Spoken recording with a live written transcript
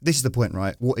this is the point,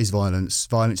 right? What is violence?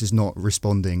 Violence is not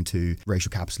responding to racial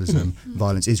capitalism.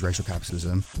 Violence is racial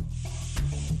capitalism.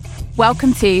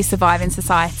 Welcome to Surviving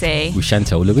Society with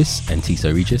Chantel Lewis and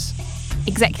Tiso Regis.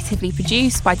 Executively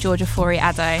produced by Georgia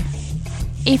Fori-Addo.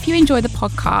 If you enjoy the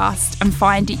podcast and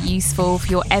find it useful for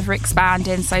your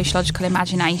ever-expanding sociological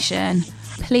imagination,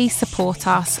 please support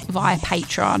us via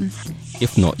Patreon.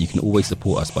 If not, you can always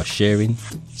support us by sharing,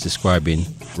 subscribing,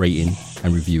 rating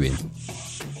and reviewing.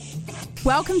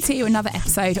 Welcome to another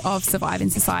episode of Surviving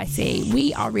Society.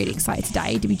 We are really excited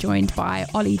today to be joined by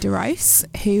Ollie de Roos,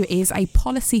 who is a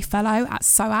policy fellow at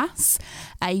SOAS,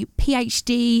 a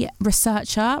PhD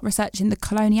researcher researching the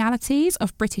colonialities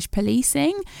of British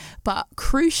policing. But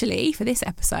crucially for this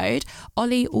episode,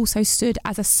 Ollie also stood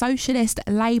as a Socialist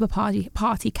Labour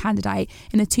Party candidate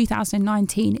in the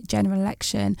 2019 general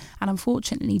election and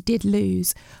unfortunately did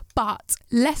lose. But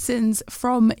lessons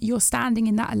from your standing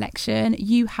in that election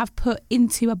you have put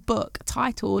into a book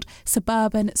titled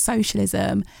Suburban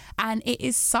Socialism, and it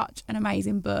is such an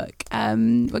amazing book. We're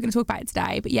going to talk about it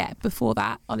today, but yeah, before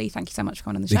that, Ollie, thank you so much for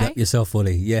coming on the show. Big up yourself,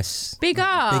 Ollie. Yes. Big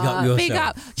up. Big up yourself. Big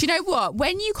up. Do you know what?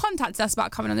 When you contacted us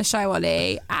about coming on the show,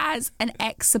 Ollie, as an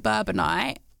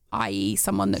ex-suburbanite, i.e.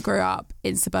 someone that grew up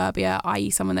in suburbia,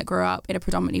 i.e. someone that grew up in a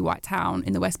predominantly white town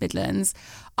in the West Midlands,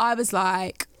 I was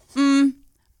like,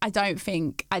 I don't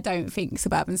think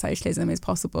suburban socialism is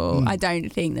possible. I don't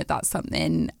think that that's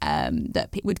something that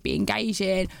would be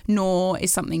engaging, nor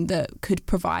is something that could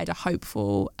provide a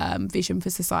hopeful vision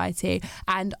for society.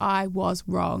 And I was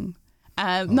wrong.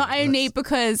 Not only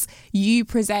because you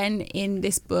present in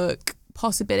this book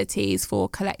possibilities for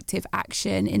collective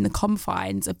action in the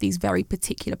confines of these very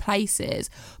particular places,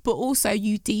 but also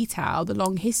you detail the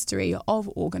long history of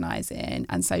organising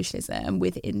and socialism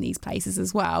within these places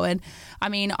as well. And I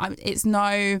mean,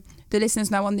 the listeners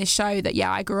know on this show that,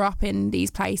 yeah, I grew up in these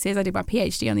places. I did my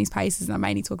PhD on these places and I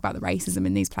mainly talk about the racism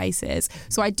in these places.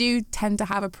 So I do tend to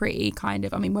have a pretty kind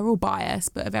of, I mean, we're all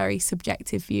biased, but a very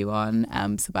subjective view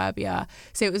on suburbia.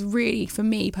 So it was really, for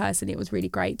me personally, it was really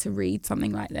great to read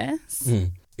something like this.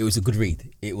 It was a good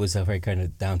read. It was a very kind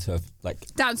of down to earth.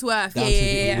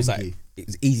 Yeah. It was like, it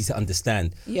was easy to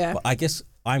understand. Yeah. But I guess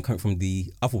I'm coming from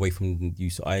the other way from you,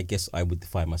 so I guess I would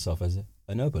define myself as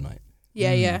an urbanite.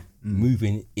 Yeah.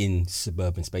 Moving in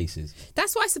suburban spaces.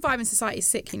 That's why Surviving Society is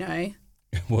sick, you know.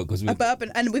 What? Because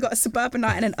and we got a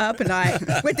suburbanite and an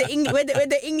urbanite with the English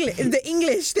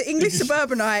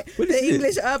suburbanite, the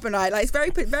English urbanite. Like, it's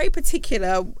very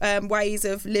particular ways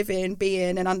of living,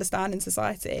 being, and understanding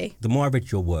society. The more I read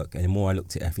your work and the more I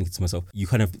looked at it, I think to myself, you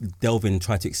kind of delve in and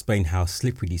try to explain how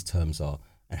slippery these terms are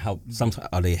and how sometimes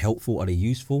are they helpful, are they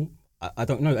useful? I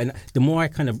don't know. And the more I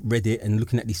kind of read it and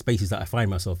looking at these spaces that I find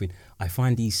myself in, I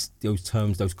find those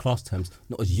terms, those class terms,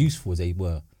 not as useful as they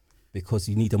were, because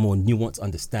you need a more nuanced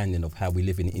understanding of how we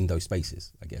live in those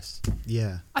spaces, I guess.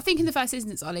 Yeah. I think in the first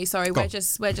instance, Ollie, sorry, we're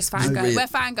just fangirling. We're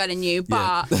fangirling you,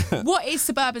 but what is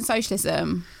suburban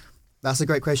socialism? That's a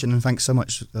great question, and thanks so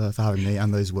much for having me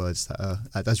and those words.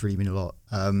 That does really mean a lot.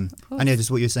 And yeah,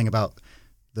 just what you're saying about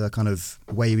the kind of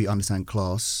way we understand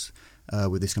class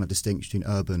with this kind of distinction between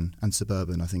urban and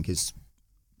suburban, I think it's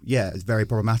very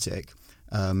problematic.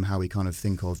 How we kind of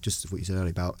think of, just what you said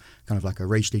earlier about kind of like a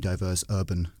racially diverse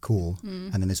urban core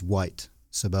and then this white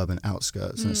suburban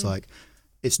outskirts. And it's like,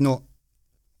 it's not,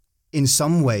 in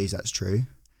some ways that's true,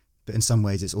 but in some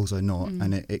ways it's also not.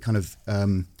 And it kind of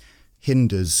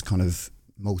hinders kind of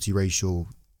multiracial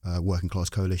working class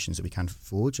coalitions that we can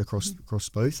forge across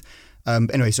both.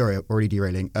 Anyway, sorry, already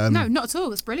derailing. No, not at all.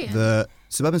 That's brilliant. The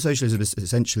suburban socialism is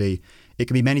essentially, it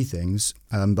can be many things,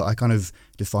 but I kind of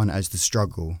define it as the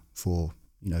struggle for,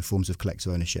 forms of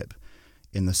collective ownership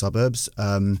in the suburbs.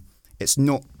 It's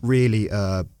not really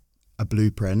a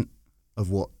blueprint of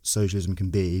what socialism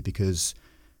can be, because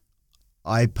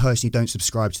I personally don't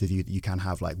subscribe to the view that you can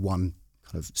have like one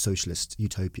kind of socialist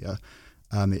utopia.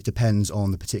 It depends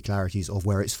on the particularities of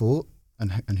where it's fought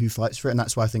and who fights for it. And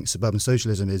that's why I think suburban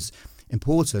socialism is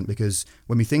important, because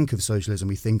when we think of socialism,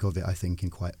 we think of it, I think,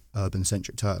 in quite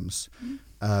urban-centric terms.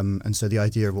 And so the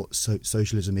idea of what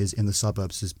socialism is in the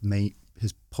suburbs has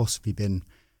possibly been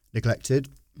neglected.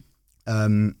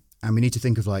 And we need to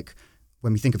think of, like,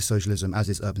 when we think of socialism as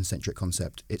this urban-centric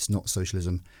concept, it's not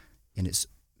socialism in its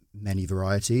many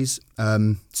varieties.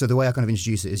 So the way I kind of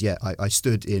introduce it is, I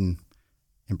stood in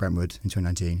Brentwood in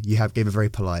 2019. You gave a very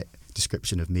polite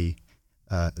description of me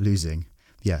losing.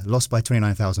 Yeah, lost by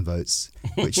 29,000 votes,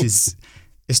 which is,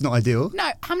 it's not ideal.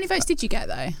 No, how many votes did you get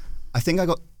though? I think I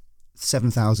got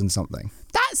 7,000 something.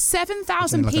 That's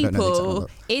 7,000 Like, I don't know the exact people number.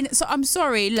 in. So I'm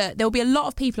sorry. Look, there will be a lot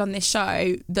of people on this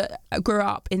show that grew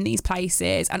up in these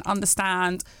places and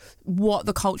understand what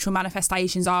the cultural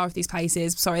manifestations are of these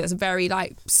places. Sorry, that's a very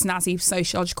like snazzy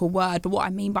sociological word, but what I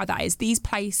mean by that is these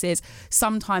places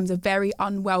sometimes are very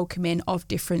unwelcoming of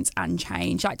difference and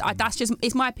change. Like that's just,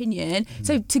 it's my opinion.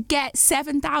 So to get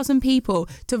 7,000 people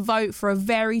to vote for a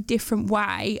very different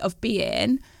way of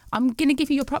being, I'm going to give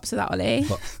you your props for that, Ollie.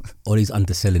 But Ollie's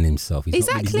underselling himself. He's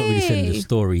not really selling the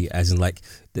story as in like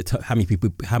how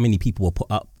many people were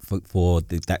put up for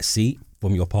that seat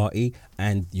from your party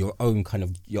and your own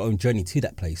journey to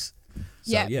that place.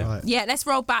 So, yeah. Right. Yeah, let's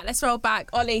roll back.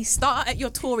 Ollie, start at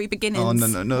your Tory beginnings.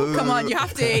 Oh, no. Come on, you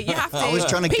have to. I was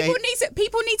trying to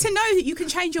people need to know that you can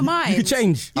change your mind. You can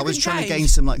change. I was trying to gain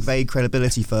some like vague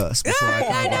credibility first before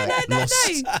No.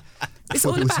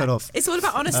 It's all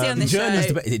about honesty on this show.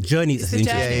 The journey is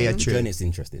interesting. Yeah, true. The journey is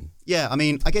interesting. Yeah, I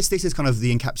mean, I guess this is kind of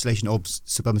the encapsulation of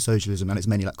suburban socialism and its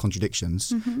many like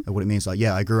contradictions of what it means. Like,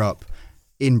 yeah, I grew up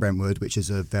in Brentwood, which is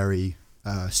a very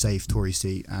safe Tory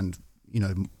seat, and you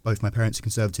know, both my parents are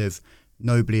Conservative.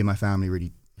 Nobody in my family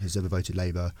really has ever voted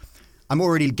Labour. I'm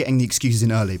already getting the excuses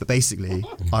in early, but basically,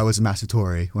 I was a massive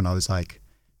Tory when I was like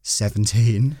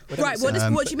 17. Right.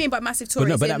 What do you mean by massive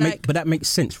Tory? But that makes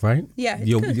sense, right? Yeah.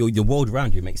 Your world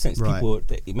around you makes sense. Right.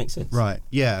 It makes sense. Right.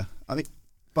 Yeah. I mean,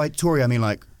 by Tory, I mean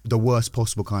like the worst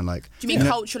possible kind. Like. Do you mean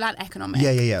cultural and economic?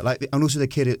 Yeah. Like, and also the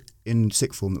kid in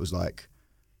sixth form that was like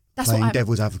playing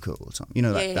devil's advocate or something. You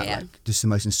know, like that. Like, just the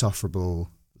most insufferable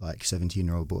like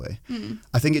 17-year-old boy.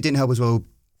 I think it didn't help as well.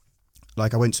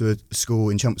 Like I went to a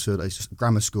school in Chelmsford, like just a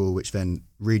grammar school, which then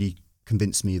really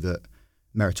convinced me that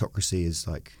meritocracy is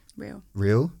like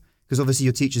real. Because obviously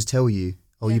your teachers tell you,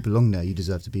 you belong there, you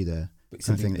deserve to be there. But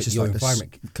kind of thing. It's just your like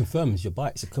environment confirms your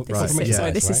bias.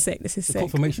 This is sick. It's a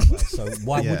confirmation bias. So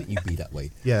why wouldn't you be that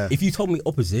way? Yeah. If you told me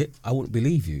opposite, I wouldn't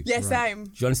believe you. Yeah, same.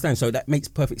 Do you understand? So that makes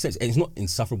perfect sense. And it's not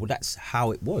insufferable. That's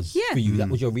how it was for you. That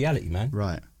was your reality, man.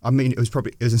 Right. I mean, it was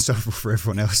insufferable for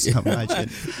everyone else, I imagine.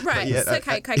 Right. Yeah, so,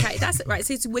 okay. That's it. Right.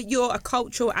 So you're a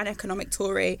cultural and economic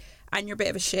Tory, and you're a bit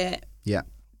of a shit. Yeah.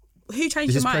 Who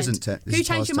changed your mind? Who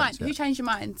changed your mind? Who changed your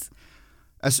mind?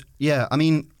 Yeah. I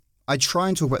mean, I try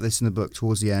and talk about this in the book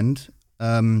towards the end,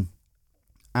 and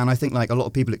I think like a lot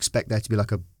of people expect there to be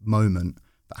like a moment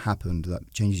that happened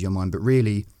that changes your mind, but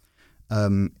really,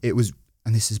 it was.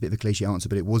 And this is a bit of a cliche answer,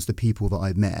 but it was the people that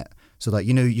I met. So like,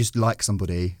 you know, you just like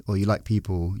somebody or you like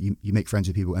people, you make friends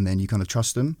with people and then you kind of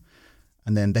trust them.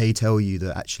 And then they tell you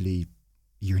that actually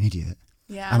you're an idiot.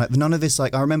 Yeah. And like none of this,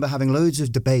 like I remember having loads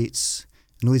of debates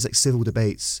and all these like civil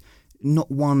debates. Not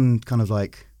one kind of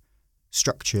like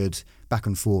structured back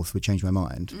and forth would change my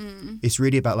mind. It's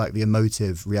really about like the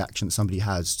emotive reaction that somebody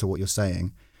has to what you're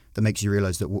saying that makes you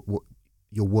realise that what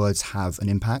your words have an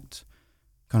impact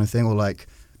kind of thing. Or like,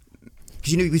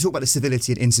 because, you know, we talk about the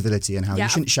civility and incivility and how you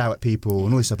shouldn't shout at people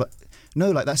and all this stuff. But no,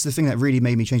 like that's the thing that really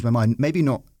made me change my mind. Maybe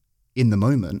not in the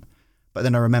moment, but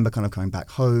then I remember kind of coming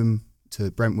back home to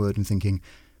Brentwood and thinking,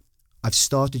 I've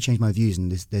started to change my views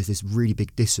and there's this really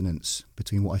big dissonance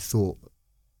between what I thought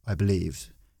I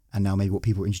believed and now maybe what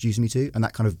people were introducing me to. And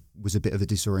that kind of was a bit of a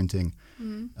disorienting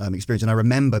experience. And I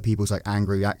remember people's like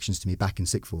angry reactions to me back in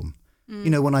sixth form.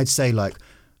 You know, when I'd say like,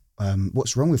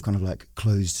 what's wrong with kind of like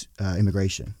closed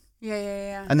immigration?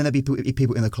 Yeah. And then there'd be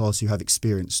people in the class who have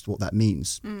experienced what that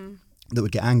means that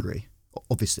would get angry,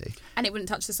 obviously. And it wouldn't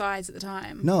touch the sides at the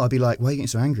time. No, I'd be like, why are you getting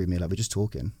so angry at me? Like, we're just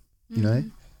talking, you know?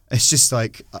 It's just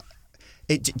like,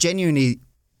 it genuinely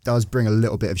does bring a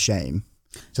little bit of shame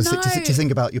to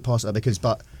think about your past, because,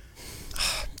 but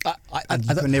you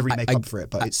can never really make up for it,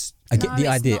 but it's... I get the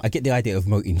idea. I get the idea of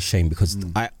moting shame because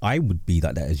I would be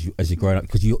like that as you're growing up,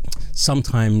 because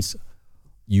sometimes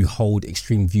you hold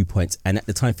extreme viewpoints, and at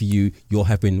the time for you're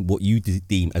having what you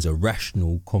deem as a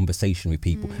rational conversation with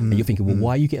people, and you're thinking, well,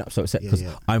 why are you getting so upset? Because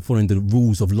I'm following the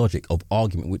rules of logic, of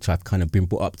argument, which I've kind of been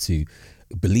brought up to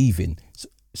believe in.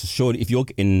 So surely, if you're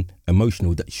getting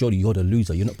emotional, that surely you're the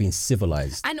loser. You're not being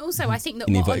civilized. And also, I think that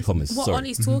what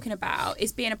Ollie's talking about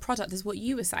is being a product, is what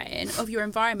you were saying, of your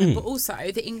environment, but also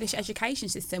the English education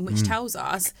system, which tells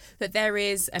us that there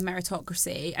is a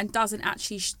meritocracy and doesn't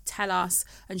actually tell us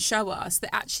and show us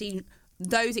that actually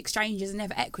those exchanges are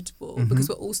never equitable because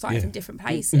we're all starting from different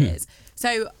places.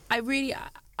 So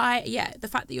the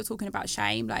fact that you're talking about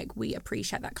shame, like, we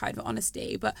appreciate that kind of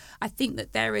honesty, but I think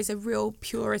that there is a real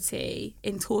purity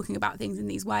in talking about things in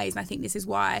these ways, and I think this is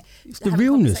why it's the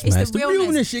realness, man. It's the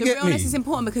realness. The realness is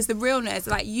important, because the realness,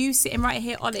 like you sitting right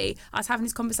here, Ollie, us having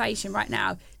this conversation right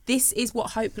now, this is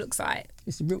what hope looks like.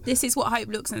 This is what hope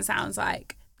looks and sounds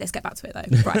like. let's get back to it though.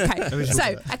 Right, okay.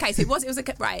 So it was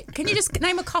right. Can you just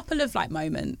name a couple of like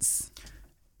moments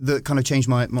that kind of changed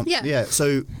my Yeah.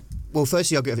 So, well,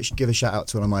 firstly, I'll give a shout out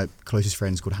to one of my closest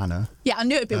friends called Hannah. Yeah, I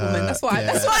knew it'd be a woman. That's why.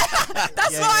 yeah.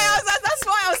 That's why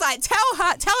I was like, tell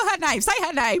her name.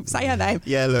 Say her name.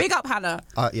 Yeah, look, big up Hannah.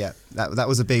 Yeah, that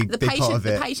was a big part of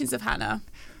it. The patience of Hannah.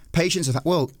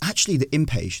 Actually, the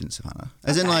impatience of Hannah,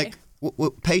 as in Okay. like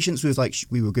patience with like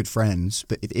we were good friends,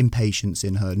 but the impatience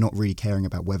in her not really caring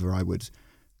about whether I would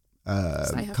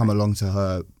come along to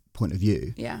her point of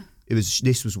view. Yeah.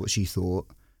 This was what she thought,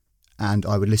 and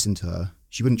I would listen to her.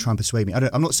 She wouldn't try and persuade me.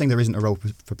 I'm not saying there isn't a role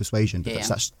for persuasion, but that's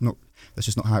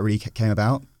just not how it really came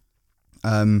about.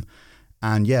 And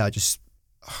yeah,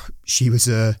 she was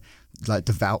a like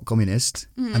devout communist,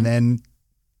 and then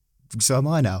so am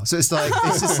I now. So it's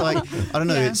just like I don't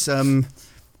know. Yeah. It's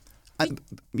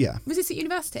yeah. Was this at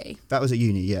university? That was at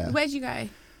uni. Yeah. Where'd you go?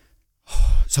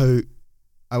 So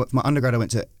my undergrad I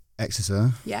went to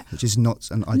Exeter. Yeah. Which is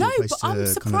not an ideal No, place but to I'm kind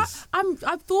surprised. of.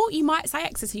 I thought you might say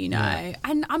Exeter, you know, Yeah.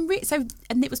 and and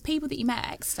it was people that you met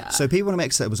at Exeter. So people when I met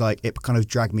Exeter was like it kind of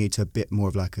dragged me to a bit more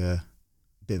of like a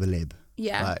bit of a lib.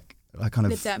 yeah, Like I kind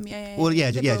of. Lib Dem, yeah. Well, yeah,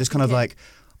 Liberal, just kind of yeah. like,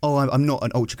 I'm not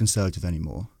an ultra conservative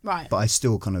anymore, right. but I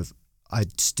still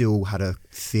still had a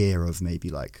fear of maybe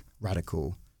like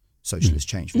radical socialist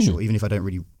change for sure, even if I didn't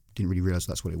really realize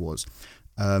that's what it was.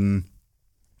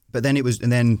 But then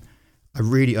and then I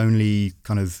really only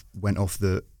kind of went off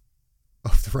the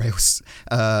rails,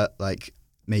 like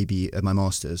maybe at my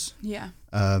masters. Yeah.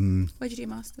 Um, Where'd you do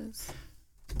masters?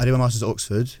 I did my masters at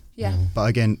Oxford, Yeah. but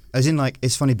again, as in like,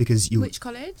 it's funny because Which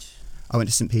college? I went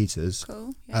to St Peter's.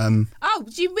 Cool. Yeah.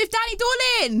 With Danny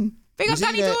Dorlin. Big up Was he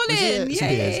Danny there? Was he Dorlin. at Yeah,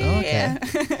 St. Peter's? Oh,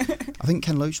 okay. yeah. I think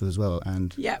Ken Loach was as well,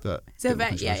 and Yeah. but So bit more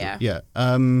yeah.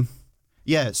 controversial.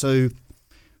 Yeah. So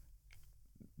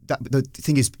the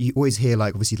thing is, you always hear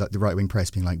like obviously like the right wing press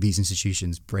being like these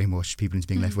institutions brainwash people into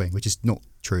being left wing, which is not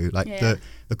true. Like Yeah.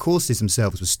 the courses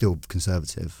themselves were still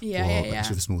conservative. Yeah, or, yeah, like, yeah.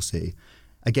 with a small c.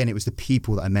 Again, it was the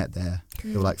people that I met there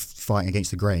who were like fighting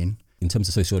against the grain. In terms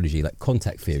of sociology, like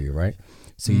contact theory, right?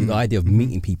 So the idea of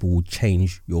meeting people will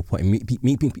change your point.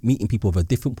 Meeting people with a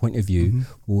different point of view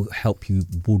will help you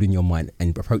broaden your mind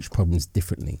and approach problems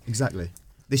differently. Exactly.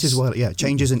 This is why,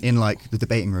 change isn't in like the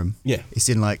debating room. Yeah. It's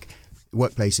in like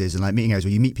workplaces and like meeting areas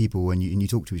where you meet people and you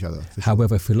talk to each other. For sure.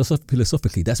 However,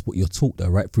 philosophically, that's what you're taught, though,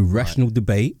 right? Through rational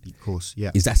debate, Of course,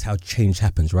 yeah. that's how change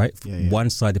happens, right? Yeah.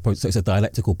 One-sided process. So it's a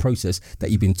dialectical process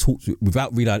that you've been taught to,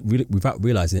 without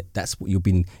realizing it. That's what you've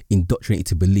been indoctrinated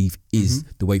to believe is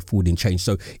the way forward in change.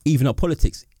 So even our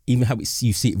politics, even how you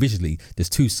see it visually, there's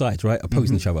two sides, right,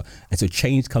 opposing each other, and so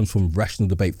change comes from rational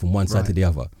debate from one side to the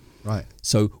other. Right.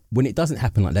 So when it doesn't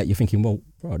happen like that, you're thinking, well,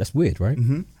 bro, that's weird, right?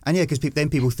 And yeah, because then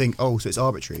people think, so it's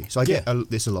arbitrary. So I get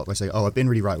this a lot. Where I say, I've been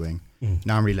really right wing,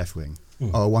 now I'm really left wing.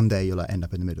 One day you'll like end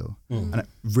up in the middle, and it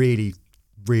really,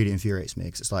 really infuriates me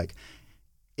because it's like,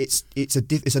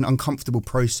 it's an uncomfortable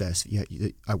process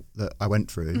that I went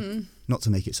through. Not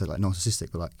to make it so like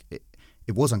narcissistic, but like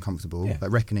it was uncomfortable,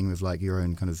 like reckoning with like your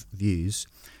own kind of views,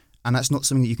 and that's not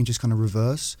something that you can just kind of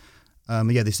reverse.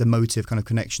 This emotive kind of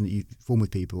connection that you form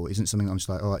with people isn't something I'm just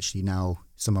like, actually now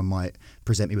someone might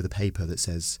present me with a paper that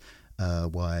says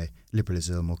why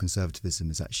liberalism or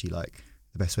conservatism is actually like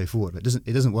the best way forward. But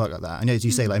it doesn't work like that. And as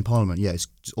you say, like in Parliament, it's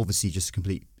obviously just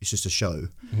it's just a show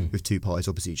with two parties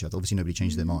opposite each other. Obviously nobody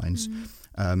changes their minds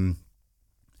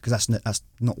because that's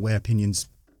not where opinions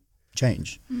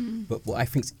change. But what I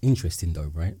think is interesting,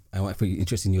 though, right? And what I think is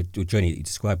interesting in your journey that you're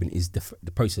describing is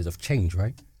the process of change,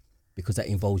 right? Because that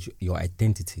involves your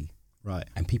identity, right?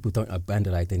 And people don't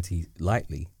abandon identity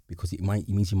lightly because it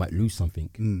means you might lose something,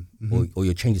 or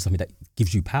you're changing something that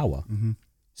gives you power.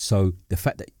 So the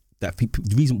fact that people,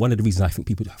 one of the reasons I think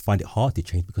people find it hard to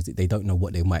change because they don't know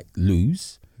what they might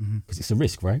lose because it's a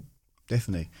risk, right?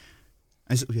 Definitely.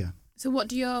 And So what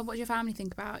do your family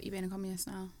think about you being a communist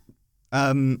now?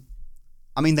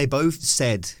 I mean, they both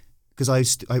said,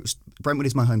 because Brentwood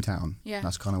is my hometown. Yeah.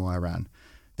 That's kind of why I ran.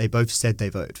 They both said they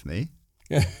voted for me.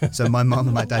 So my mum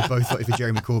and my dad both voted for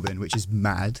Jeremy Corbyn, which is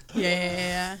mad.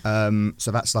 Yeah.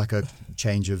 So that's like a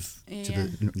change to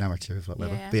the narrative, like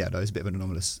whatever. Yeah. But yeah, no, it's a bit of an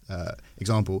anomalous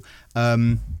example.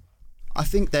 I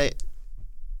think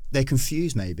they're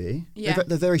confused, maybe. Yeah.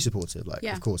 They're very supportive, like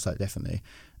of course, like definitely.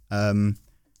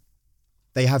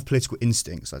 They have political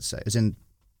instincts, I'd say,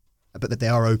 but that they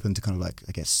are open to kind of like,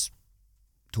 I guess,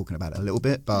 talking about it a little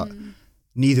bit, but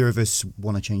neither of us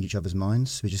want to change each other's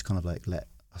minds. We just kind of like let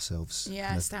ourselves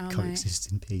coexist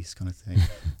in peace, kind of thing.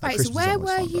 Right. So where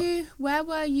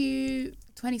were you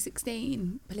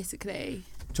 2016 politically?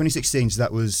 2016. So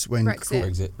that was when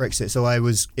Brexit. Brexit. So I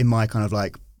was in my kind of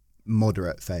like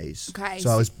moderate phase. Okay, So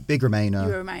I was big Remainer.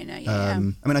 You were a Remainer, yeah.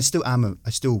 I mean, I still am. I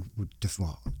still would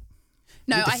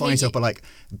No, I define hear myself, you. but like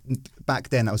back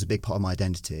then, that was a big part of my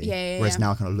identity. Yeah, Whereas yeah.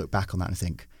 now, I kind of look back on that and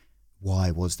think,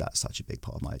 why was that such a big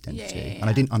part of my identity? Yeah. And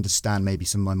I didn't understand maybe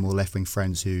some of my more left wing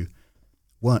friends who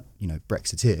weren't,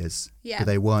 Brexiteers, Yeah. but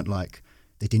they weren't like,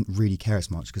 they didn't really care as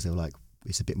much because they were like,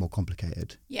 it's a bit more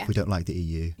complicated. Yeah. If we don't like the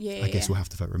EU, Yeah, I guess yeah. we'll have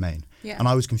to vote Remain. Yeah. And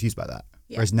I was confused by that.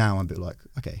 Yeah. Whereas now I'm a bit like,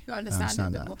 okay, You I understand, it a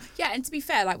understand bit that. more. Yeah, and to be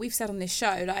fair, like we've said on this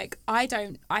show, like I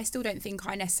still don't think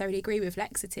I necessarily agree with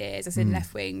Lexiteers, as in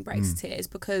left wing Brexiteers,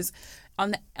 because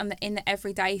in the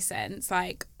everyday sense,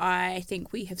 like I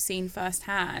think we have seen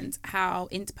firsthand how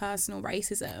interpersonal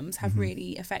racisms have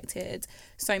really affected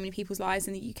so many people's lives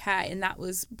in the UK, and that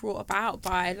was brought about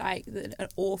by like an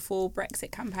awful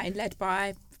Brexit campaign led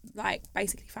by like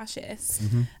basically fascists.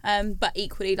 But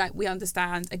equally, like we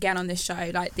understand again on this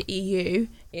show, like the EU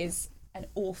is an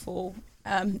awful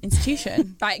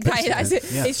institution. Like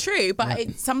it's true,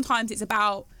 but sometimes it's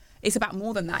about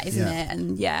more than that, isn't it?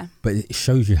 And But it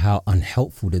shows you how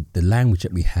unhelpful the language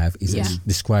that we have is Yeah.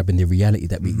 describing the reality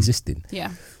that we exist in.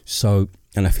 yeah. So,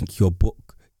 and I think your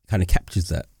book kind of captures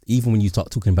that. Even when you start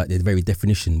talking about the very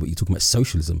definition, what you're talking about,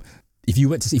 socialism. If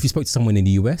you spoke to someone in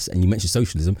the US and you mentioned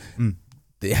socialism,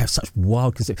 they have such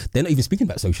wild concepts. They're not even speaking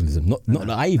about socialism. Not that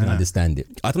I even understand it.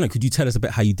 I don't know. Could you tell us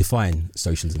about how you define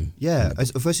socialism? Yeah,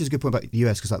 first it's a good point about the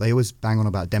US because like they always bang on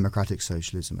about democratic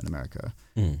socialism in America,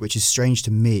 which is strange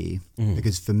to me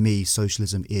because for me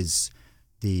socialism is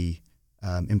the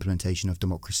implementation of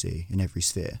democracy in every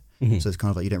sphere. So it's kind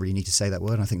of like you don't really need to say that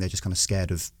word. And I think they're just kind of scared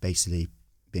of basically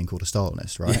being called a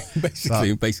Stalinist, right?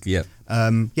 Basically, yeah.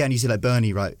 And you see like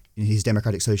Bernie, right? His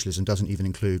democratic socialism doesn't even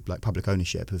include like public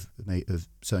ownership of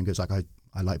certain goods. Like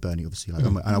I like Bernie, obviously. Like,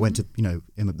 and I went to,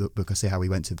 in the book I say how we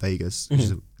went to Vegas, which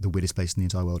is the weirdest place in the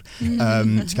entire world,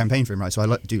 to campaign for him, right? So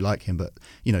I do like him, but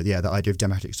the idea of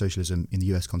democratic socialism in the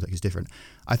US context is different.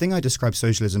 I think I describe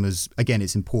socialism as, again,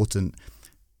 it's important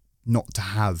not to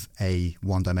have a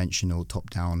one-dimensional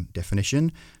top-down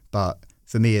definition, but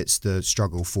for me it's the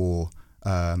struggle for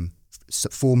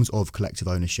forms of collective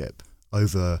ownership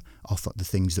over the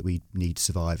things that we need to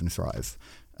survive and thrive.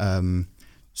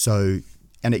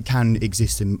 And it can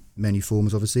exist in many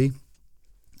forms, obviously,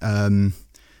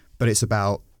 but it's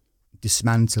about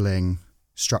dismantling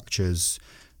structures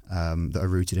that are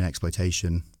rooted in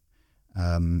exploitation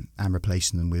and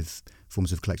replacing them with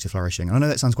forms of collective flourishing. And I know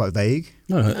that sounds quite vague.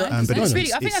 No, but I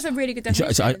think that's a really good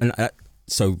definition.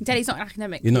 So Daddy's not an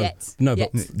academic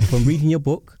but from reading your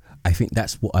book, I think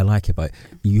that's what I like about it.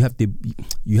 You have the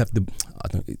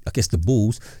I guess the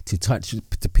balls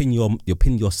to pin your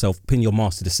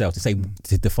master to the cell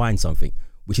to define something,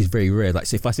 which is very rare. Like,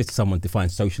 so if I said to someone define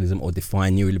socialism or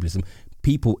define neoliberalism,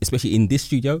 people, especially in this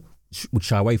studio, would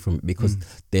shy away from it because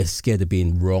they're scared of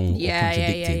being wrong or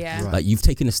contradicted. Yeah. Right. Like, you've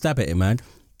taken a stab at it, man.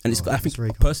 And I think very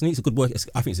kind. personally, it's a good work.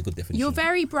 I think it's a good definition. You're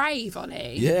very brave,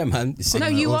 Ollie. Yeah, man. No,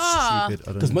 you are.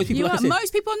 Because most people, You like I are. said,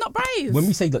 Most people are not brave. when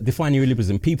we say like define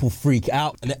neoliberalism, people freak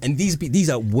out, and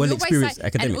these are well We always experienced say-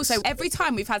 academics. And also, every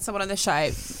time we've had someone on the show,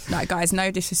 like guys,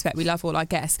 no disrespect, we love all our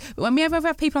guests, but when we ever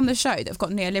have people on the show that have got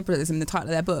neoliberalism in the title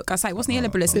of their book, I say, what's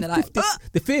neoliberalism? They're like,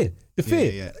 the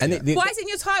fear, Yeah. and why is it in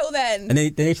your title then? and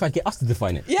they try to get us to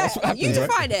define it. Yeah, That's what happens, you right?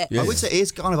 define it. I would say it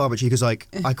is kind of arbitrary because, like,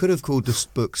 I could have called this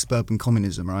book Suburban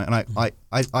Communism, right? And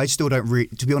I still don't really,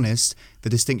 to be honest, the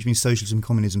distinction between socialism and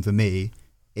communism for me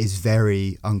is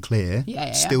very unclear.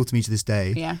 Yeah. Still to me to this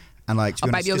day. Yeah. And like, to be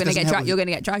honest, Babe, you're it gonna doesn't get help dragged. You're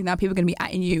gonna get dragged now. People are gonna be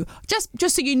atting you.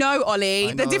 Just so you know, Ollie,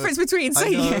 I the know. difference between I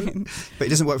know. saying. But it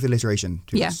doesn't work for alliteration.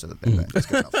 Yeah. Anyway, let's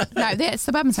go off. No, the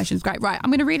suburban section is great. Right, I'm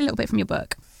going to read a little bit from your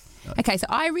book. Okay, so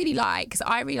I really like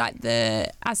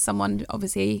as someone,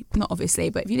 obviously, not obviously,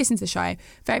 but if you listen to the show,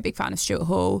 very big fan of Stuart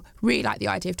Hall, really like the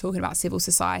idea of talking about civil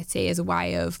society as a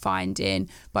way of finding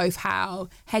both how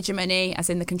hegemony, as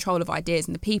in the control of ideas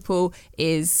and the people,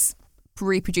 is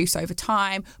reproduced over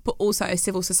time, but also a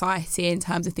civil society in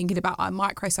terms of thinking about our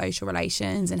micro-social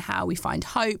relations and how we find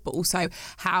hope, but also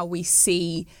how we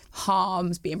see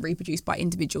harms being reproduced by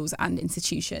individuals and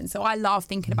institutions. So I love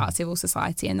thinking about civil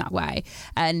society in that way.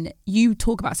 And you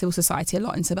talk about civil society a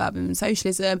lot in Suburban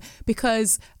Socialism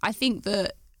because I think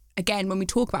that, again, when we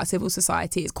talk about civil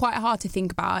society, it's quite hard to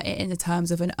think about it in the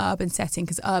terms of an urban setting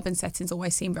because urban settings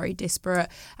always seem very disparate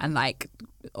and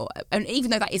even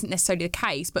though that isn't necessarily the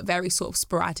case, but very sort of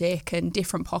sporadic and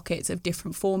different pockets of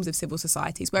different forms of civil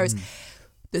societies. Whereas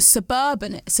the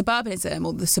suburbanism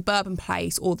or the suburban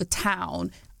place or the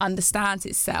town understands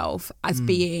itself as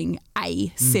being a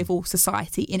civil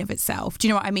society in of itself. Do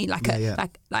you know what I mean? I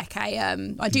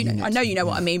know you know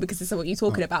what I mean because it's what you're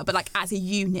talking about, but like as a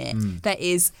unit, there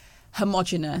is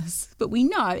homogenous, but we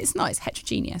know it's not, it's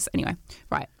heterogeneous. Anyway,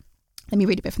 right, let me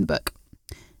read a bit from the book.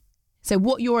 So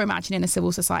what you're imagining a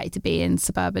civil society to be in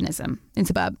suburbanism,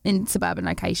 in suburban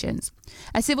locations.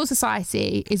 A civil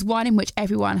society is one in which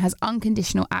everyone has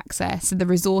unconditional access to the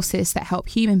resources that help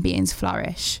human beings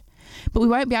flourish. But we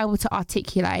won't be able to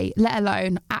articulate, let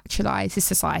alone actualise this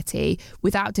society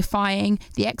without defying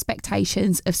the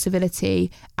expectations of civility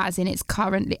as it is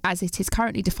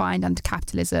currently defined under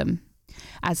capitalism,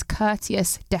 as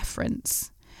courteous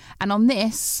deference. And on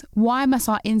this, why must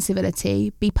our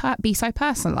incivility be so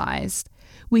personalised?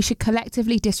 We should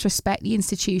collectively disrespect the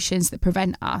institutions that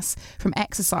prevent us from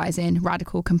exercising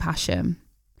radical compassion.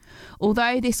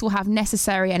 Although this will have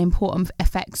necessary and important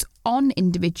effects on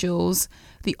individuals,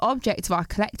 the object of our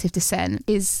collective dissent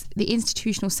is the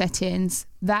institutional settings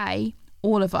they,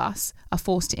 all of us, are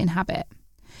forced to inhabit.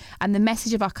 And the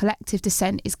message of our collective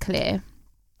dissent is clear.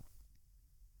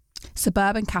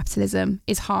 Suburban capitalism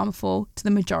is harmful to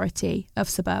the majority of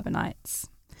suburbanites.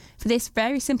 For this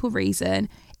very simple reason,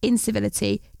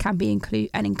 incivility can be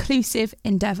an inclusive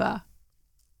endeavour.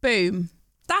 Boom.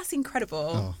 That's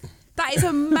incredible. Oh. That is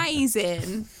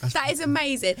amazing. That is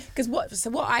amazing. Because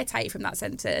what I take from that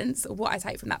sentence, or what I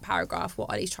take from that paragraph,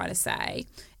 what Ollie's trying to say,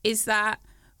 is that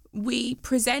we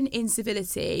present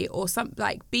incivility or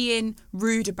being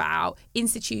rude about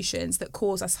institutions that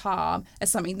cause us harm as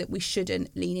something that we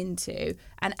shouldn't lean into.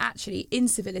 And actually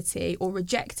incivility or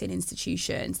rejecting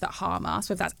institutions that harm us,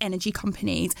 whether that's energy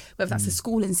companies, whether that's the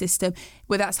schooling system,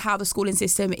 whether that's how the schooling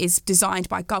system is designed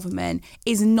by government,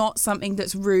 is not something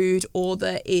that's rude or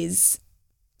that is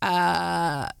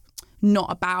not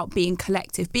about being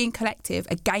collective. Being collective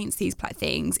against these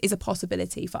things is a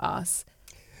possibility for us.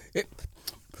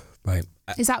 Right.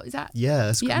 Is that?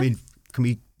 Yeah. I mean, can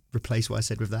we replace what I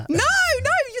said with that? No,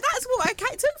 that's what I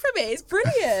took from it. It's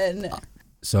brilliant.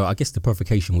 So I guess the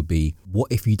provocation would be,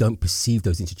 what if you don't perceive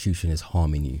those institutions as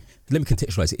harming you? Let me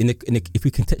contextualise it. If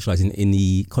we contextualise in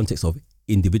the context of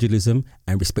individualism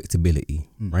and respectability,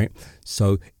 right?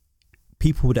 So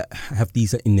people that have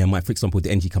these in their mind, for example,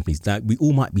 the energy companies, that we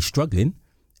all might be struggling,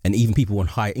 and even people on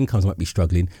higher incomes might be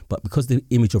struggling, but because the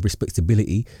image of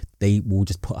respectability, they will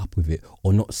just put up with it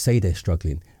or not say they're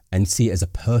struggling and see it as a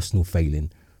personal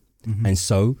failing. Mm-hmm. And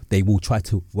so they will try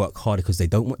to work harder because they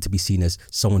don't want to be seen as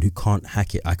someone who can't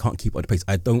hack it. I can't keep up the pace.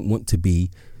 I don't want to be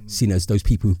seen as those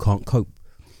people who can't cope.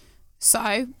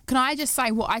 So can I just say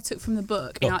what I took from the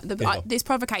book? This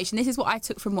provocation, this is what I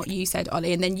took from what you said,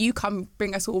 Ollie, and then you come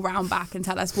bring us all round back and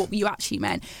tell us what you actually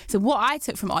meant. So what I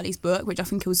took from Ollie's book, which I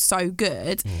think was so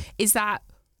good, is that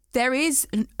there is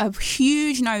a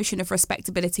huge notion of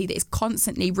respectability that is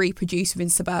constantly reproduced within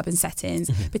suburban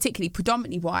settings, particularly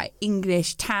predominantly white,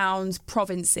 English towns,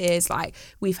 provinces. Like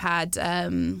we've had...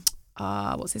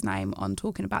 what's his name on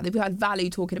talking about this? We had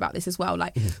Value talking about this as well.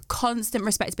 Like constant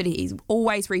respectability is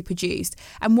always reproduced.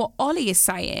 And what Ollie is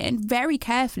saying very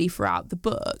carefully throughout the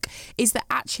book is that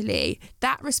actually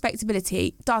that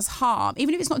respectability does harm,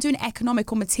 even if it's not doing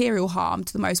economic or material harm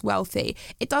to the most wealthy,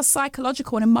 it does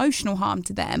psychological and emotional harm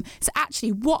to them. So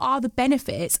actually, what are the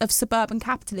benefits of suburban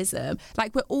capitalism?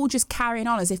 Like we're all just carrying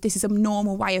on as if this is a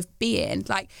normal way of being.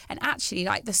 Like, and actually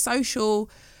like the social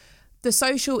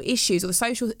issues or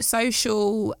the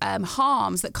social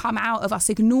harms that come out of us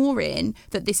ignoring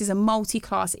that this is a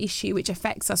multi-class issue which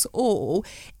affects us all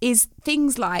is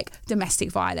things like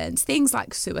domestic violence, things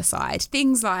like suicide,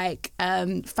 things like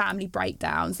family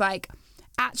breakdowns. Like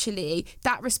actually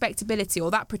that respectability or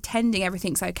that pretending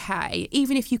everything's okay,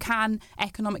 even if you can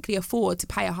economically afford to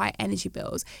pay a high energy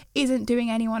bills, isn't doing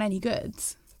anyone any good.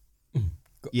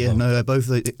 Yeah, no, I both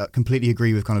completely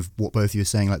agree with kind of what both of you are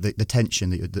saying, like the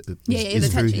tension that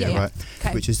is through here, right?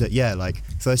 Okay. Which is that,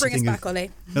 first bring us back,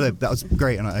 Ollie. No, that was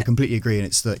great, and I completely agree. And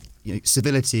it's that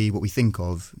civility, what we think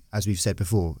of, as we've said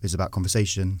before, is about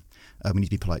conversation. We need to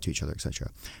be polite to each other,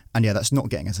 etc. And that's not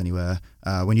getting us anywhere.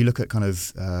 When you look at kind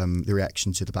of the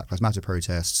reaction to the Black Lives Matter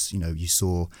protests, you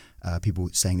saw people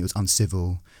saying it was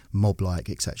uncivil, mob-like,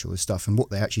 etc. This stuff, and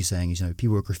what they're actually saying is,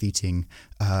 people were graffitiing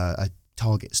a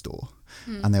Target store.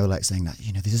 And they were like saying that,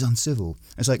 this is uncivil.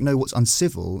 It's like, no, what's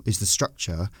uncivil is the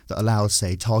structure that allows,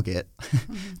 say, Target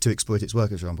to exploit its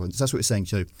workers around points. That's what it's saying.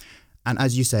 So, and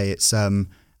as you say, it's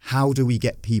how do we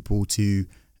get people to,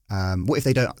 what if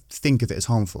they don't think of it as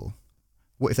harmful?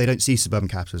 What if they don't see suburban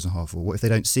capitalism as harmful? What if they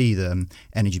don't see the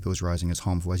energy bills rising as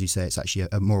harmful? As you say, it's actually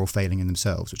a moral failing in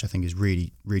themselves, which I think is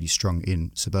really, really strong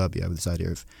in suburbia with this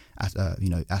idea of,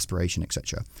 aspiration,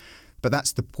 etc. But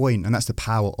that's the point, and that's the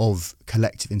power of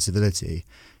collective incivility,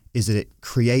 is that it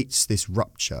creates this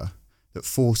rupture that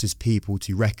forces people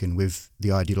to reckon with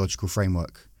the ideological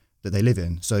framework that they live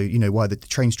in. So, why the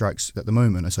train strikes at the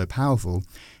moment are so powerful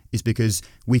is because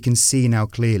we can see now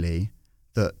clearly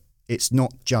that it's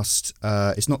not just,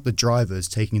 it's not the drivers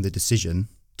taking the decision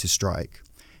to strike.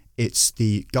 It's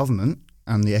the government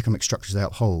and the economic structures they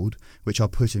uphold which are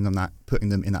putting them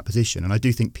in that position. And I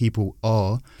do think people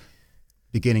are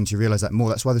beginning to realise that more.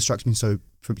 That's why the strike's been so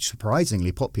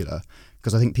surprisingly popular,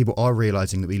 because I think people are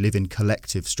realising that we live in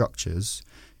collective structures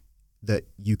that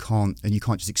you can't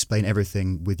just explain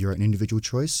everything with your own individual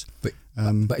choice. But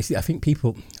you see, I think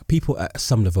people at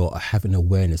some level are having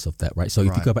awareness of that, right? So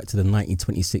if you go back to the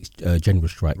 1926 general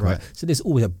strike, right? So there's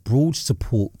always a broad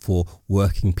support for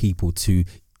working people to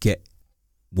get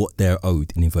what they're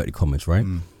owed, in inverted commas, right?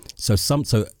 So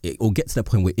it will get to that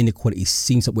point where inequality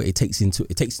seems that where it takes into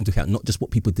account not just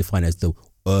what people define as the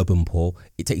urban poor,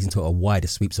 it takes into a wider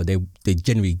sweep. So they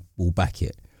generally will back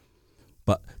it,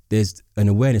 but there's an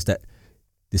awareness that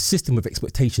the system of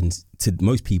expectations to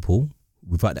most people,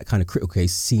 without that kind of critical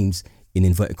case, seems, in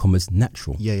inverted commas,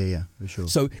 natural. Yeah, for sure.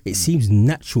 So it seems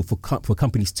natural for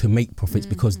companies to make profits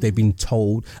because they've been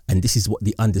told, and this is what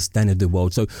the understanding of the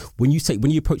world. So when you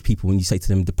approach people, when you say to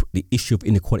them the issue of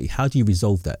inequality, how do you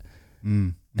resolve that?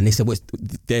 And they say, well,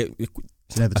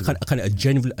 a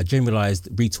generalized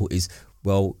retort is,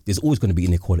 well, there's always going to be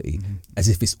inequality, as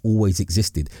if it's always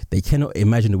existed. They cannot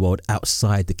imagine the world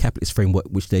outside the capitalist framework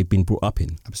which they've been brought up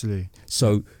in. Absolutely.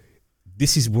 So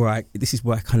this is where I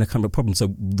kind of come to a problem.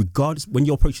 So regardless, when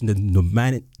you're approaching the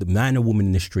man or woman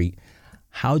in the street,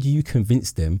 how do you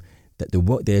convince them that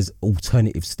there's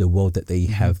alternatives to the world that they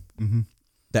have,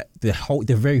 that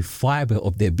the very fibre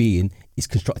of their being is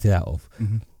constructed out of?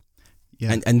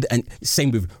 Yeah. And same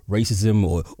with racism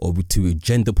or to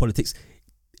gender politics.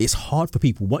 It's hard for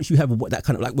people once you have that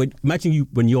kind of imagine you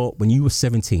when you were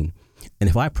 17, and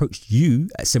if I approached you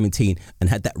at 17 and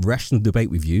had that rational debate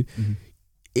with you,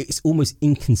 it's almost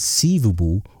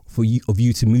inconceivable for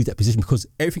you to move that position because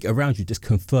everything around you just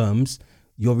confirms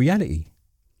your reality.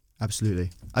 Absolutely.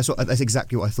 That's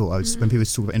exactly what I thought. When people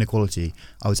talk about inequality,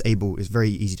 it's very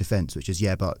easy defense, which is,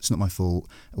 but it's not my fault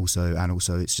also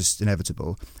it's just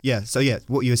inevitable. Yeah. So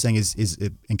what you were saying is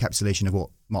an encapsulation of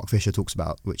what Mark Fisher talks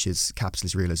about, which is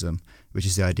capitalist realism, which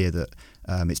is the idea that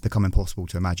it's become impossible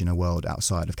to imagine a world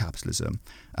outside of capitalism.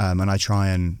 And I try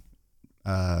and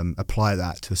apply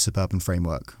that to a suburban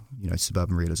framework,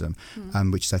 suburban realism,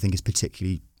 which I think is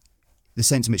particularly the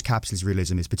sense in which capitalist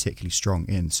realism is particularly strong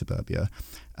in suburbia,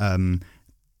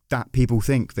 that people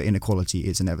think that inequality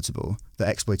is inevitable, that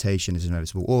exploitation is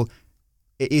inevitable, or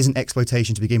it isn't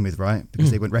exploitation to begin with, right?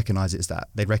 Because they wouldn't recognise it as that.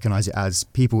 They'd recognise it as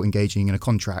people engaging in a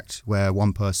contract where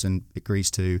one person agrees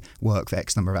to work for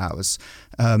X number of hours.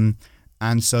 And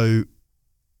so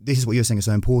this is what you're saying is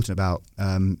so important about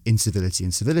incivility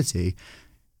and civility,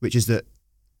 which is that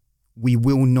we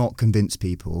will not convince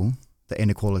people that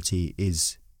inequality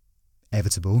is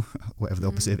inevitable, whatever the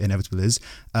opposite of inevitable is,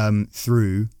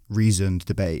 through reasoned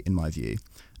debate, in my view,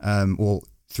 or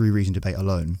through reasoned debate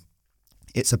alone.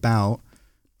 It's about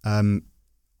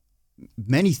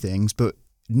many things, but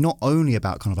not only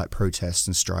about kind of like protests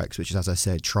and strikes, which is, as I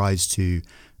said, tries to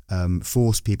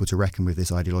force people to reckon with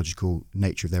this ideological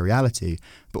nature of their reality,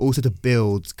 but also to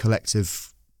build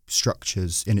collective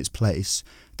structures in its place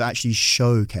that actually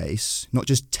showcase, not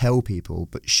just tell people,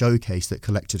 but showcase that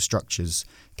collective structures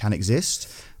can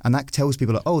exist. And that tells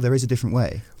people that, there is a different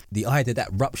way. The idea that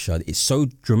rupture is so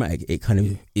dramatic,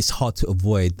 it's hard to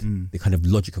avoid the kind of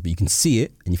logic of it. You can see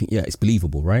it and you think, it's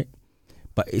believable, right?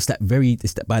 But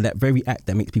by that very act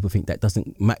that makes people think that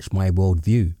doesn't match my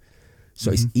worldview. So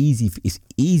it's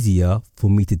easier for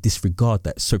me to disregard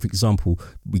that. So for example,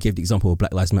 we gave the example of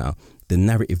Black Lives Matter. The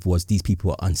narrative was these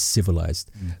people are uncivilized.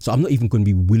 So I'm not even going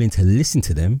to be willing to listen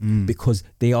to them because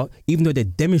they are, even though they're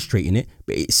demonstrating it,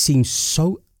 but it seems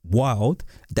so wild,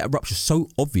 that rupture so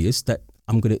obvious that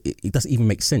it doesn't even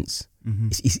make sense.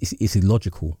 It's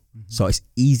illogical. So it's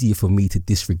easier for me to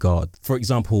disregard. For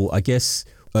example, I guess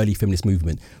early feminist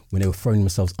movement, when they were throwing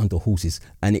themselves under horses,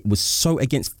 and it was so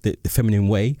against the feminine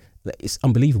way that it's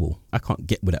unbelievable. I can't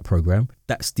get with that program.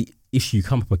 That's the issue you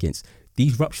come up against.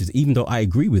 These ruptures, even though I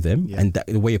agree with them and that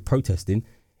the way of protesting,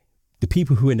 the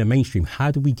people who are in the mainstream,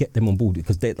 how do we get them on board?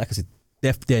 Because like I said,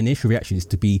 their initial reaction is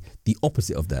to be the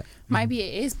opposite of that. Maybe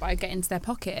it is by getting to their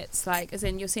pockets, as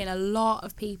in you're seeing a lot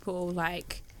of people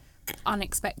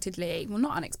unexpectedly, well,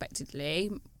 not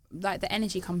unexpectedly, like the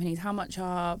energy companies, how much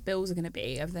our bills are going to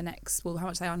be over the next, how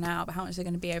much they are now, but how much they're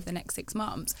going to be over the next 6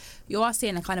 months. You are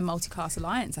seeing a kind of multi-class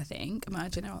alliance, I think,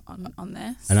 imagine on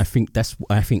this. And I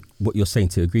think what you're saying,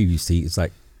 to agree with you, see, is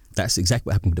like that's exactly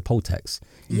what happened with the poll tax.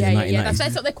 Yeah.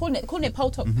 That's what they're calling it. They're calling it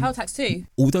poll tax too.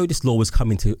 Although this law was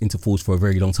coming into force for a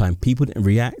very long time, people didn't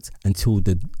react until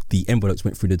the envelopes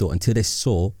went through the door, until they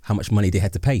saw how much money they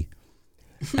had to pay.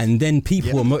 And then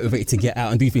people were motivated to get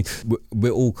out and do things.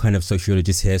 We're all kind of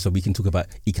sociologists here, so we can talk about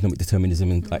economic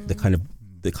determinism and like the kind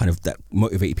of that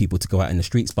motivated people to go out in the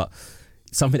streets. But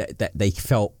something that they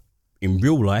felt in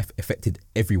real life affected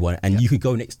everyone. And you could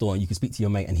go next door and you could speak to your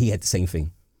mate and he had the same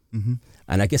thing. Mm-hmm.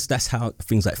 And I guess that's how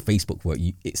things like Facebook work.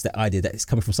 It's the idea that it's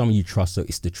coming from someone you trust, so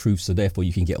it's the truth, so therefore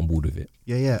you can get on board with it.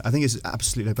 Yeah. I think it's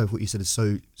absolutely, both what you said is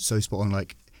so spot on.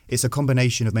 Like, it's a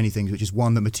combination of many things, which is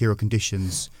one, that material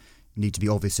conditions need to be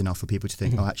obvious enough for people to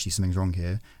think, oh, actually something's wrong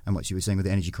here. And what you were saying with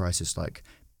the energy crisis, like,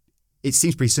 it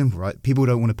seems pretty simple, right? People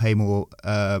don't want to pay more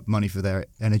money for their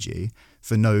energy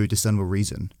for no discernible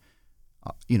reason.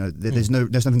 There's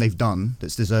nothing they've done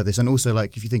that's deserved this. And also,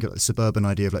 like, if you think of the suburban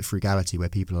idea of like frugality, where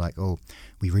people are like, oh,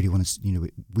 we really want to,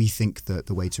 we think that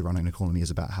the way to run an economy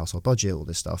is about household budget, all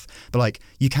this stuff. But like,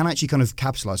 you can actually kind of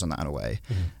capitalize on that in a way,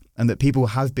 and that people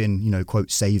have been,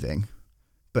 quote, saving,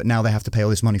 but now they have to pay all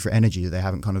this money for energy that they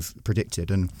haven't kind of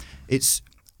predicted. And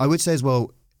I would say as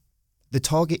well, the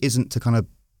target isn't to kind of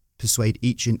persuade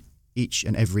each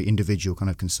and every individual kind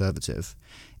of conservative.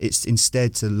 It's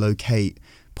instead to locate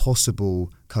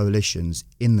possible coalitions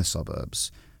in the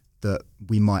suburbs that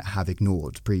we might have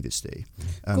ignored previously.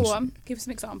 Go on, give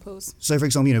some examples. So, for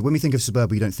example, when we think of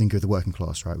suburbia, we don't think of the working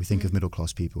class, right? We think of middle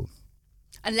class people.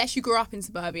 Unless you grew up in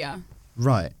suburbia.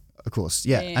 Right, of course,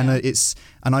 yeah.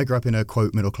 And I grew up in a,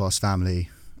 quote, middle class family,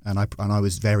 and I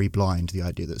was very blind to the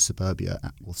idea that suburbia,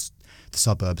 or the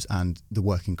suburbs and the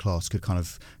working class could kind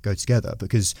of go together,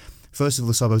 because first of all,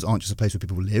 the suburbs aren't just a place where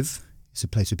people live. It's a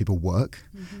place where people work.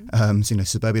 So,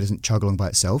 suburbia doesn't chug along by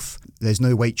itself. There's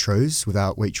no Waitrose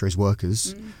without Waitrose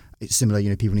workers. It's similar,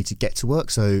 people need to get to work.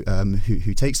 So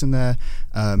who takes them there?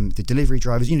 The delivery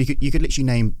drivers. You could literally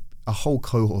name a whole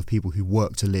cohort of people who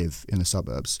work to live in the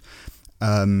suburbs.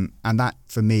 And that,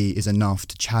 for me, is enough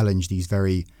to challenge these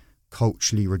very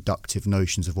culturally reductive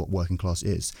notions of what working class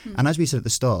is. And as we said at the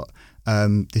start,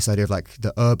 this idea of like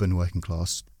the urban working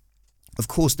class, of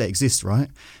course they exist, right?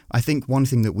 I think one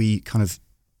thing that we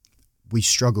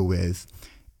struggle with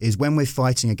is when we're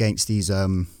fighting against these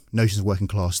notions of working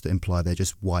class that imply they're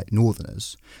just white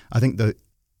northerners. I think the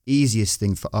easiest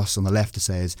thing for us on the left to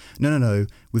say is, no,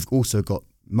 we've also got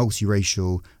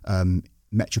multiracial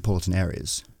metropolitan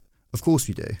areas. Of course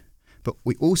we do. But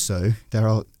there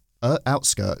are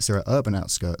urban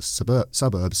outskirts,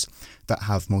 suburbs that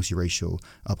have multiracial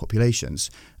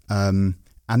populations. And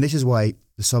this is why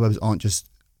the suburbs aren't just,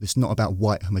 it's not about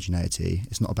white homogeneity,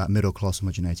 it's not about middle class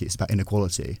homogeneity, it's about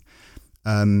inequality.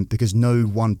 Because no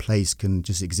one place can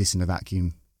just exist in a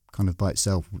vacuum kind of by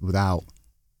itself without,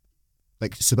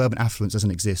 like, suburban affluence doesn't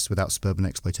exist without suburban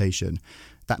exploitation.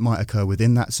 That might occur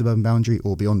within that suburban boundary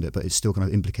or beyond it, but it's still kind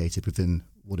of implicated within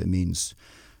what it means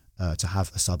to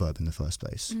have a suburb in the first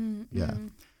place. Yeah.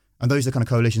 And those are the kind of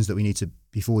coalitions that we need to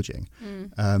be forging,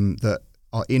 that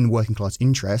are in working class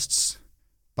interests,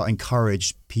 but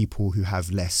encourage people who have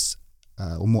less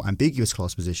or more ambiguous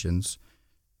class positions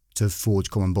to forge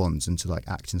common bonds and to like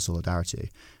act in solidarity.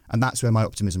 And that's where my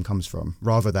optimism comes from,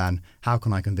 rather than how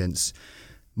can I convince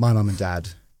my mum and dad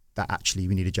that actually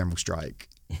we need a general strike.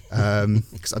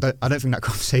 Because I don't think that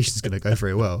conversation is going to go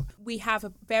very well. We have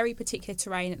a very particular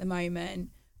terrain at the moment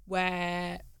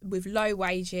where, with low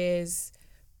wages,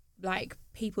 like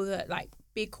people that like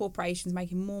big corporations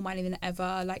making more money than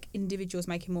ever, like individuals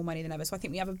making more money than ever. So I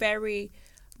think we have a very,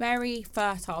 very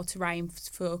fertile terrain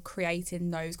for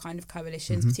creating those kind of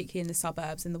coalitions, particularly in the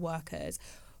suburbs and the workers.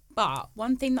 But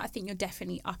one thing that I think you're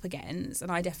definitely up against, and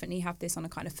I definitely have this on a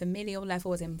kind of familial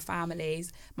level, as in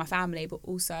my family, but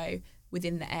also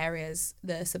within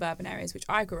the suburban areas which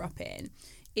I grew up in,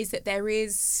 is that there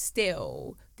is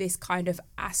still this kind of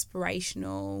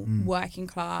aspirational working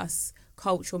class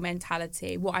cultural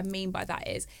mentality. What I mean by that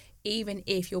is, even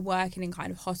if you're working in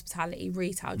kind of hospitality,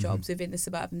 retail jobs within the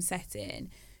suburban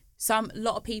setting, a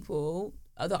lot of people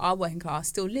that are working class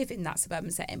still live in that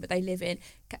suburban setting, but they live in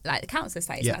like the council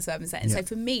estates in that suburban setting. So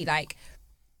for me, like,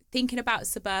 thinking about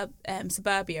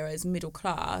suburbia as middle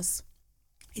class,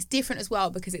 it's different as well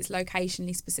because it's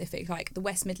locationally specific. Like the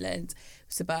West Midlands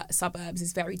suburbs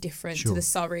is very different to the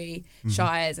Surrey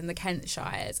Shires and the Kent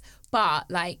Shires. But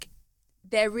like,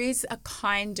 there is a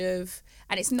kind of,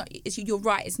 and it's not, you're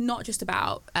right, it's not just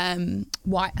about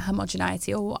white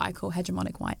homogeneity, or what I call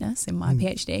hegemonic whiteness in my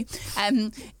PhD.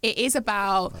 It is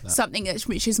about something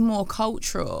which is more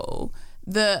cultural,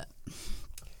 that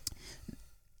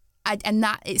and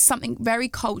that it's something very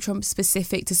cultural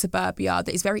specific to suburbia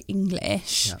that is very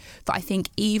English, that I think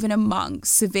even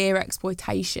amongst severe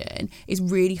exploitation is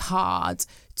really hard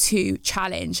to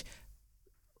challenge.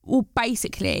 Well,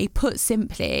 basically, put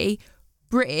simply,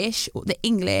 British or the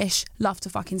English love to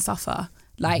fucking suffer.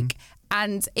 Like,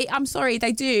 and I'm sorry,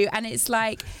 they do. And it's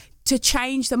like, to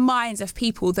change the minds of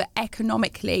people that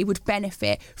economically would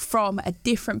benefit from a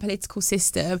different political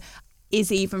system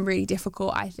is even really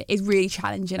difficult. I think is really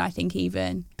challenging. I think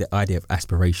even the idea of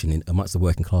aspiration amongst the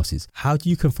working classes. How do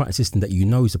you confront a system that you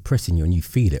know is oppressing you and you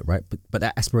feel it, right? But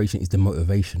that aspiration is the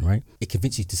motivation, right? It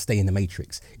convinces you to stay in the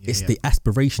matrix. It's the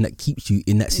aspiration that keeps you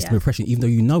in that system of oppression, even though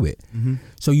you know it.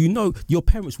 So you know your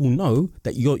parents will know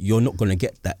that you're not going to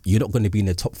get that. You're not going to be in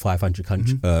the top 500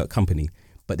 company.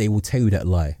 But they will tell you that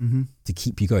lie to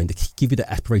keep you going, to give you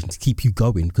that aspiration, to keep you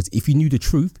going. Because if you knew the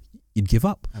truth, you'd give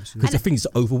up. Because the thing's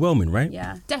overwhelming, right?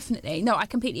 Yeah, definitely. No, I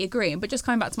completely agree. But just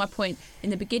coming back to my point in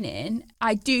the beginning,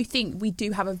 I do think we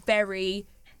do have a very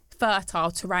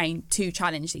fertile terrain to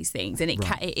challenge these things, and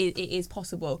it is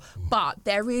possible. But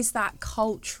there is that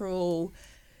cultural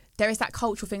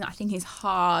thing that I think is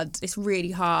hard. It's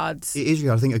really hard. It is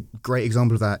real. I think a great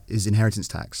example of that is inheritance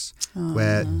tax,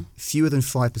 where fewer than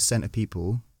 5% of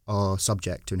people are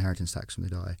subject to inheritance tax when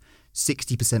they die.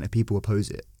 60% of people oppose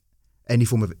it, any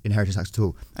form of inheritance tax at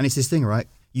all. And it's this thing, right?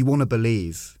 You want to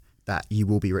believe that you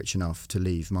will be rich enough to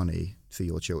leave money for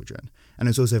your children. And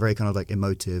it's also very kind of like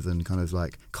emotive and kind of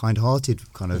like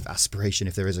kind-hearted kind of aspiration,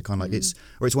 if there is a kind of like it's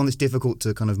one that's difficult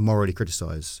to kind of morally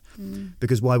criticize.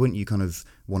 Because why wouldn't you kind of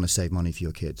want to save money for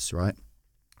your kids, right?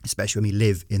 Especially when we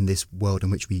live in this world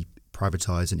in which we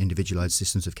privatize and individualize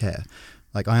systems of care.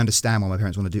 Like, I understand why my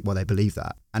parents want to do, why they believe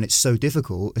that. And it's so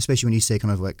difficult, especially when you say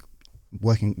kind of like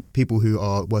people who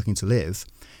are working to live.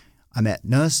 I met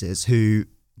nurses who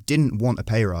didn't want a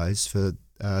pay rise for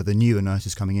the newer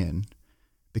nurses coming in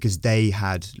because they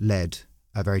had led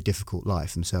a very difficult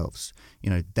life themselves. You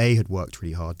know, they had worked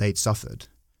really hard, they'd suffered.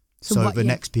 So the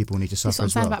next people need to suffer as well.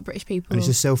 That's what I'm saying about British people. And it's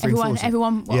just self-reinforcing.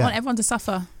 Everyone want everyone to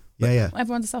suffer. Yeah.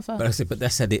 Everyone to suffer. But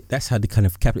that's how the kind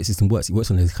of capitalist system works. It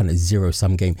works on a kind of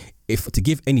zero-sum game. If to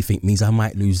give anything means I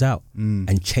might lose out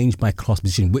and change my class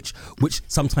position, which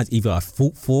sometimes either I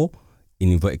fought for, in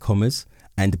inverted commas,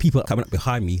 and the people coming up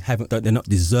behind me they're not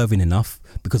deserving enough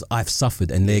because I've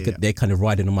suffered and they're kind of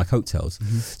riding on my coattails.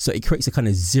 So it creates a kind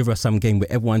of zero-sum game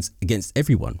where everyone's against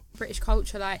everyone. British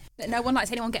culture, like no one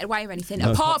lets anyone get away with anything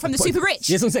apart from the super rich.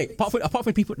 Yes, I'm saying apart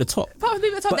from people at the top. Apart from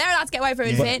people at the top, they're allowed to get away with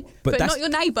anything, but not your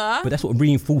neighbour. But that's what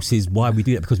reinforces why we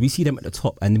do that, because we see them at the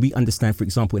top and we understand, for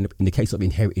example, in the case of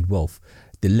inherited wealth,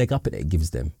 the leg up that it gives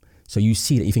them. So you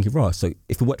see that, you think, right, so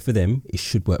if it worked for them, it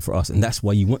should work for us. And that's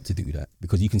why you want to do that,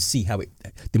 because you can see how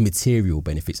the material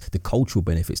benefits, the cultural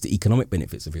benefits, the economic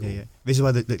benefits of it all. Yeah. This is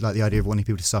why the idea of wanting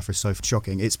people to suffer is so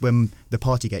shocking. It's when the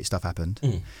Partygate stuff happened.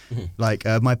 Like,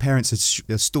 my parents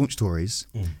are staunch Tories.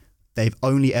 They've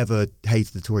only ever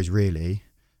hated the Tories, really,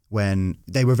 when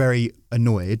they were very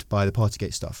annoyed by the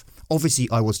Partygate stuff. Obviously,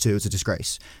 I was too. It was a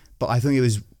disgrace. But I think it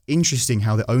was interesting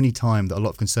how the only time that a lot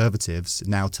of Conservatives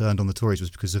now turned on the Tories was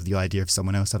because of the idea of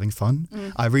someone else having fun.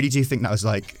 I really do think that was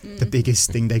like the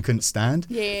biggest thing they couldn't stand.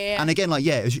 Yeah. And again, like,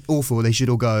 it was awful. They should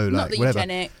all go, like, not the whatever.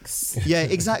 eugenics. Yeah,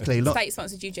 exactly.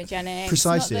 State-sponsored eugenics.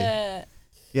 Precisely.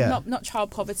 Not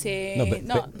child poverty.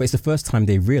 No, but it's the first time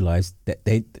they realised that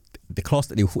the class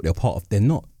that they thought they were part of, they're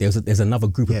not. There's another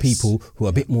group of people who are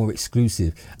a bit more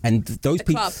exclusive, and those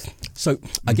people. So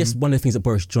I guess one of the things that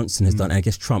Boris Johnson has done, and I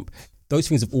guess Trump, those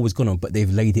things have always gone on, but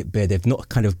they've laid it bare. They've not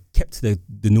kind of kept to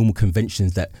the normal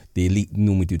conventions that the elite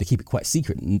normally do. They keep it quite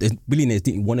secret. Billionaires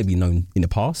didn't want to be known in the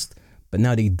past, but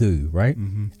now they do, right?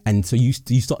 And so you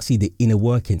start to see the inner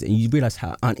workings, and you realise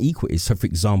how unequal it is. So, for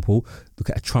example, look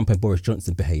at how Trump and Boris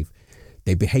Johnson behave.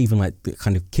 They behave like the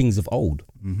kind of kings of old.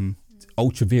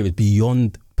 Ultra vires,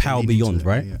 beyond power, beyond,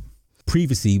 right? Yeah.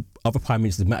 Previously, other prime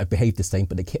ministers might have behaved the same,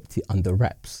 but they kept it under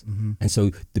wraps. And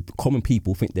so the common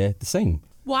people think they're the same.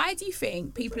 Why do you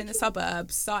think people in the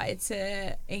suburbs started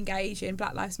to engage in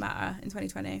Black Lives Matter in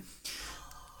 2020?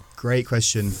 Great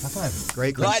question.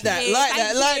 Great question. Like that.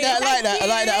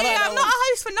 I'm not a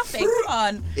host for nothing. Come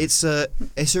on. It's a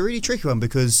really tricky one,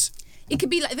 because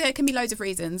there can be loads of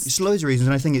reasons. It's loads of reasons,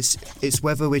 and I think it's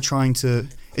whether we're trying to.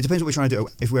 It depends what we're trying to do.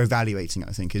 If we're evaluating it,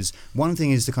 I think is one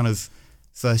thing is to kind of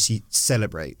firstly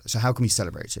celebrate. So how can we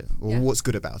celebrate it, or what's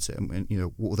good about it,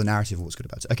 and what the narrative of what's good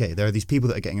about it. Okay, there are these people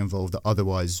that are getting involved that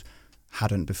otherwise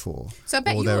hadn't before. So I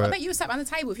bet you were sat around the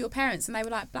table with your parents and they were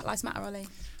like, Black Lives Matter, Ollie.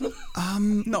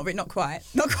 Not quite.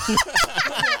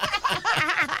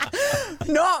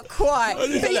 Not quite. But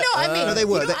you know what I mean? No, they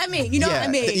were. You know what I mean? You know what I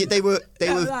mean? They were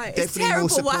Like, definitely it's terrible more what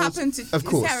supportive. happened to. Of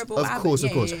course, it's terrible what of course,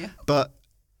 happened. of course. Yeah. But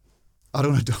I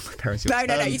don't want to dog my parents. No,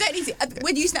 you don't need to.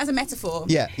 We're using it as a metaphor.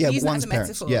 Yeah, We're using one's it as a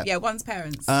parents, metaphor. yeah. One's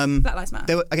parents. Black Lives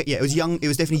Matter. It was young. It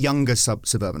was definitely younger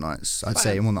suburbanites, I'd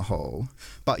say, on the whole,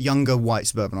 but younger white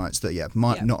suburbanites that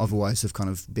might not otherwise have kind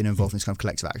of been involved in this kind of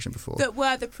collective action before. That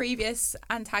were the previous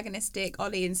antagonistic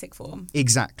Ollie in sixth form.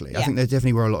 Exactly. I Yeah. think there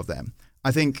definitely were a lot of them.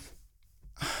 I think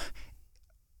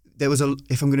there was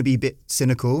if I'm going to be a bit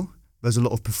cynical, there's a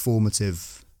lot of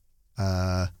performative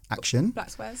action. Black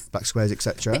squares. Black squares,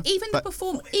 etc. But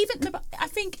I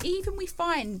think even we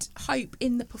find hope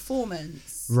in the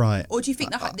performance. Right. Or do you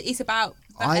think that it's about?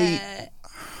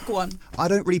 Go on. I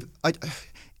don't really.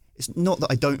 It's not that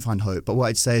I don't find hope, but what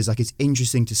I'd say is like it's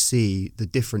interesting to see the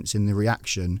difference in the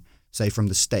reaction, say from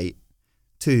the state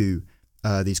to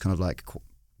these kind of like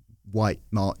white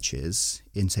marches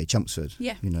in say Chelmsford.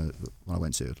 Yeah. You know, when I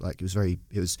went to, like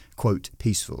it was quote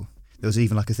peaceful. There was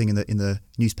even like a thing in the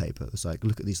newspaper. It was like,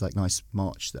 look at these like nice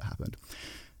march that happened.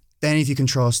 Then if you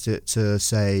contrast it to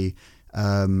say,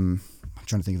 I'm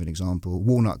trying to think of an example,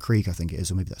 Walnut Creek, I think it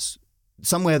is, or maybe that's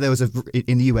somewhere there was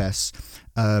in the US,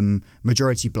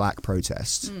 majority black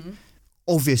protest.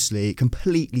 Obviously,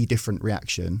 completely different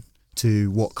reaction to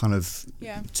what kind of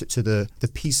to the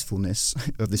peacefulness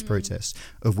of this protest,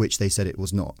 of which they said it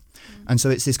was not. And so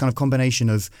it's this kind of combination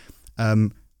of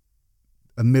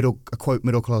a quote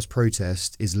middle class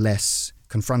protest is less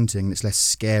confronting, it's less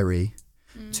scary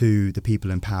to the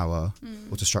people in power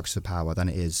or to structures of power than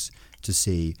it is to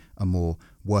see a more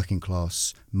working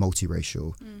class,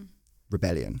 multiracial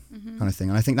rebellion kind of thing.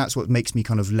 And I think that's what makes me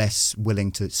kind of less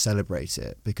willing to celebrate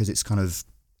it, because it's kind of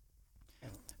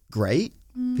great,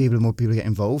 more people get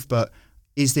involved, but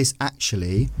is this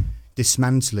actually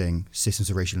dismantling systems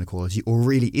of racial inequality, or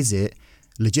really is it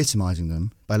legitimizing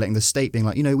them by letting the state being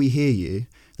like, we hear you?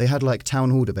 They had like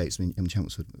town hall debates in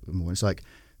Chelmsford more. It's like,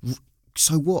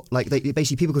 so what? Like they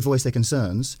basically, people could voice their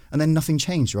concerns and then nothing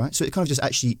changed, right? So it kind of just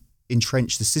actually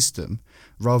entrenched the system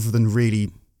rather than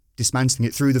really dismantling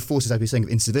it through the forces, I'd be saying, of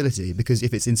incivility, because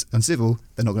if it's uncivil,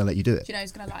 they're not going to let you do it. Do you know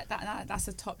who's going to like that? That's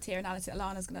a top tier analysis.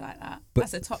 Alana's going to like that.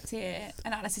 That's a top tier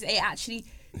analysis. It actually,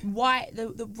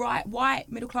 the white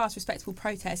middle class respectable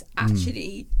protest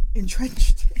actually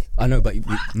entrenched it. I know, but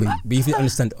if you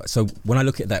understand, so when I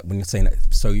look at that, when you're saying that,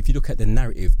 so if you look at the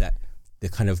narrative that the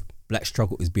kind of black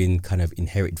struggle is being kind of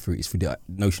inherited through, it's through the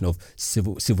notion of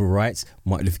civil rights,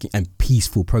 Martin Luther King, and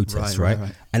peaceful protests, right?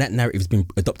 And that narrative has been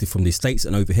adopted from the States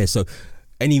and over here. So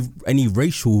any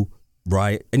racial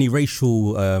riot, any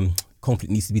racial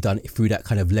conflict needs to be done through that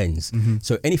kind of lens.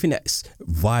 So anything that's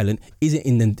violent isn't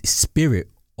in the spirit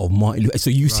of Martin Luther. So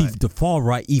you see the far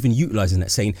right even utilising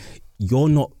that, saying you're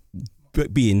not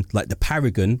being like the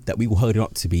paragon that we were holding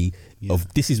up to be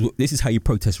of this is how you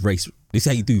protest race, this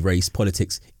is how you do race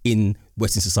politics in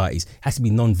Western societies. It has to be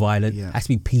non-violent, has to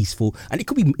be peaceful, and it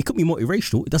could be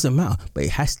multiracial, it doesn't matter, but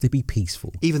it has to be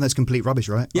peaceful. Even though it's complete rubbish,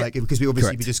 right? Yeah. Like, because we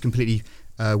just completely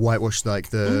whitewashed like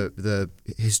the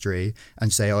history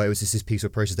and say, it was just this peaceful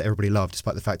process that everybody loved,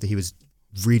 despite the fact that he was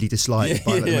really disliked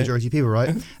by the majority of people,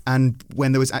 right? And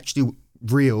when there was actually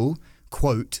real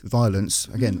quote violence,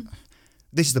 again.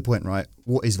 This is the point, right?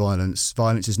 What is violence?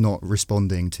 Violence is not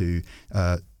responding to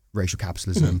racial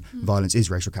capitalism. Violence is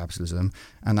racial capitalism,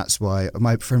 and that's why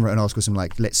my friend wrote an article something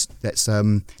like, "Let's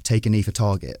take a knee for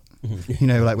Target."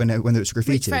 Like when it was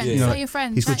graffiti. Your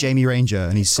friends. He's called Jamie Ranger,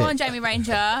 and he's sick. Go on, Jamie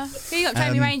Ranger. Who you got,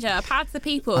 Jamie Ranger? Power to the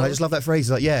people. And I just love that phrase.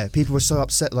 Like, people were so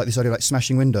upset, like this idea of like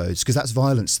smashing windows, because that's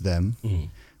violence to them.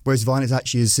 Whereas violence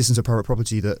actually is systems of private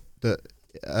property that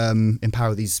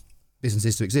empower these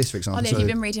businesses to exist, for example. Ollie, have you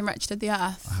been reading Wretched of the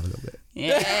Earth? I have a little bit.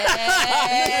 Yeah,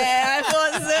 I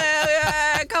thought so.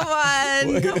 Yeah, come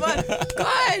on.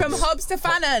 From Hobbes to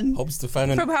Fanon.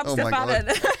 From Hobbes to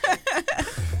Fanon.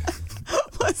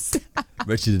 What's that?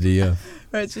 Wretched of the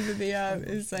Wretched of the Earth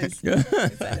is so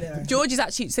stupid. George is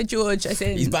actually, so George, as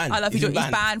in, he's banned. I love you, George.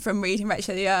 He's banned from reading Wretched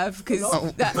of the Earth because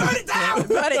burn it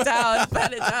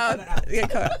down. Yeah,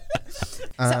 come on.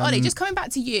 So Ollie, just coming back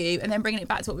to you and then bringing it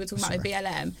back to what we were talking about with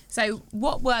BLM. So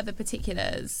what were the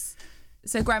particulars?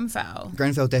 So Grenfell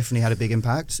definitely had a big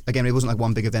impact. Again, it wasn't like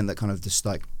one big event that kind of just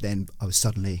like then I was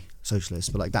suddenly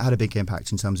socialist, but like that had a big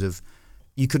impact in terms of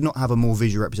you could not have a more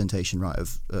visual representation, right,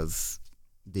 of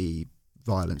the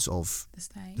violence of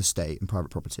the state and private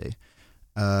property.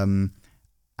 And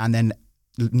then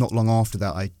not long after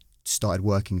that, I started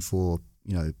working for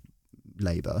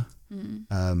Labour,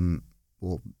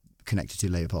 or connected to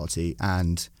the Labour Party,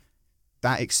 and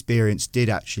that experience did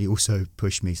actually also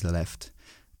push me to the left,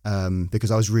 because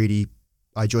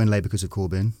I joined Labour because of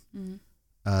Corbyn,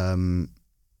 and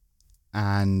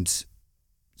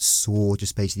saw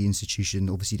just basically the institution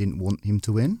obviously didn't want him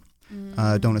to win.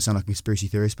 I don't want to sound like a conspiracy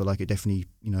theorist, but like it definitely,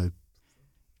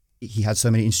 he had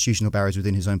so many institutional barriers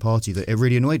within his own party that it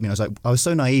really annoyed me. I was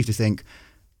so naive to think,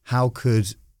 how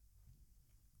could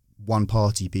one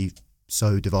party be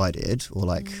so divided or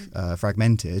like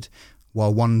fragmented,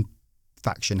 while one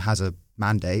faction has a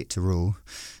mandate to rule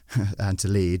and to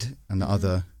lead, and the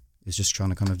other is just trying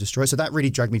to kind of destroy it. So that really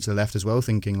dragged me to the left as well,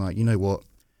 thinking like, you know what,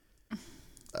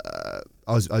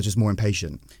 I was just more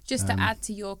impatient. Just to add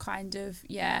to your kind of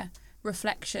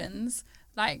reflections,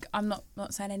 like I'm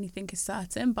not saying anything is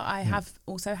certain, but I have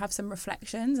some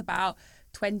reflections about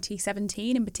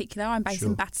 2017 in particular. I'm based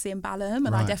in Battersea and Balham,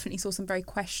 and I definitely saw some very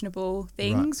questionable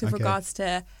things with regards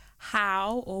to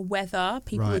how or whether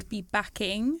people would be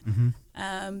backing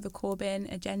the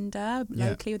Corbyn agenda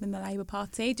locally within the Labour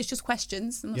Party. Just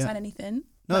questions. I'm not saying anything.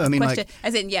 No, that's I mean, question. like,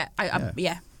 as in,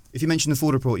 if you mention the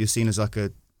Ford report, you're seen as like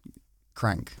a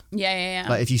crank. Yeah.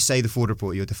 Like if you say the Ford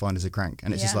report, you're defined as a crank,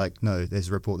 and it's just like, no, there's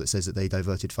a report that says that they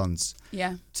diverted funds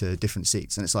to different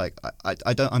seats, and it's like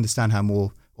I don't understand how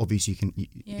more obvious you can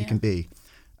be,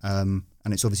 and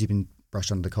it's obviously been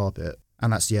brushed under the carpet,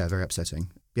 and that's very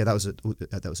upsetting. Yeah, that was a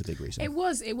big reason. It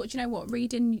was. Do you know what?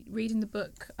 Reading the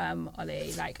book,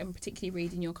 Ollie, like, and particularly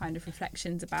reading your kind of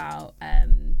reflections about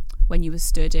when you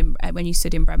stood in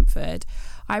Brentford.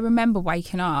 I remember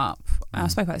waking up. I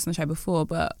spoke about this on the show before,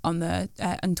 but on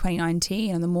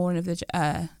 2019, on the morning of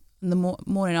the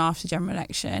morning after the general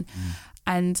election,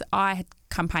 and I had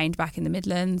campaigned back in the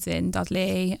Midlands in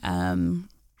Dudley, and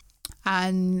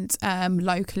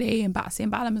locally in Battersea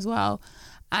and Balham as well.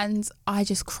 And I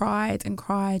just cried and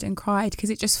cried and cried because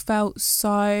it just felt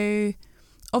so.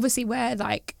 Obviously, we're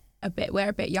a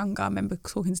bit younger. I remember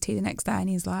talking to T the next day, and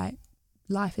he's like,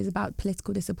 "Life is about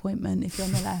political disappointment. If you're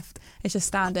on the left, it's just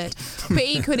standard." But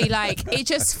equally, it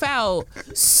just felt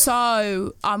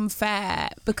so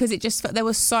unfair because it just felt there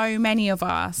were so many of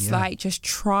us just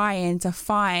trying to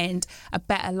find a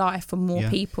better life for more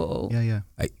people. Yeah.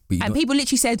 And people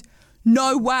literally said,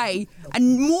 no way,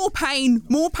 and more pain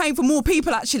for more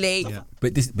people actually.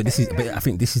 But I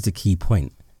think this is the key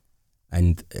point,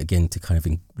 and again to kind of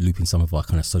loop in some of our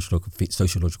kind of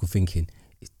sociological thinking,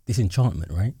 it's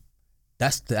disenchantment, right?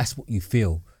 That's what you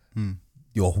feel.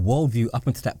 Your worldview up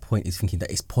until that point is thinking that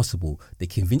it's possible. They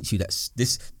convince you that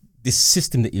this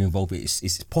system that you're involved with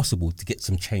is possible to get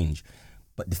some change.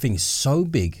 But the thing is so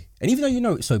big, and even though you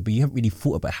know it's so big, you haven't really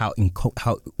thought about how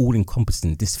all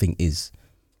encompassing this thing is.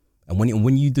 And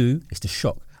when you do, it's the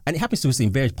shock. And it happens to us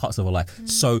in various parts of our life.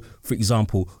 So, for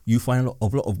example, you find a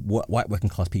lot of white working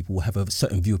class people will have a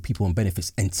certain view of people on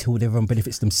benefits until they're on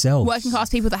benefits themselves. Working class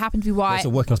people that happen to be white. So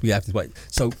working class people have to be white.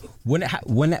 So when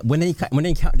they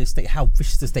encounter the state, how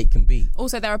vicious the state can be.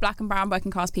 Also, there are black and brown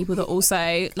working class people that also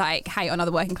hate on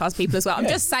other working class people as well. I'm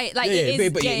just saying,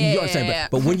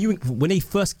 But when they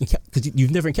first encounter, because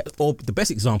you've never encountered, or the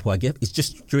best example I give is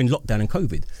just during lockdown and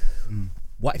COVID.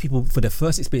 White people, for the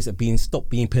first experience of being stopped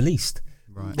being policed,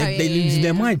 they lose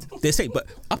their mind. They say, but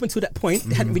up until that point,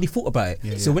 they hadn't really thought about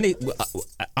it. So when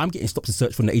I'm getting stopped and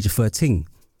searched from the age of 13,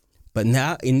 but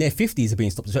now in their 50s, they're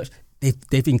being stopped and searched.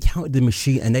 They've encountered the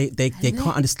machine and they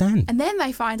can't understand. And then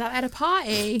they find out at a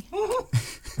party.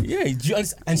 And so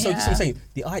this is what I'm saying.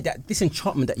 That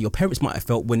disenchantment that your parents might have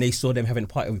felt when they saw them having a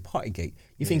party with Partygate,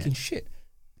 you're thinking, shit.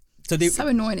 So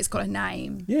annoying it's got a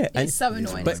name. It's so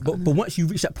annoying. But once you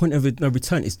reach that point of no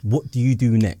return, it's what do you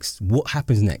do next? What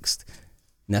happens next?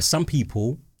 Now some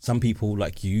people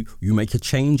like you make a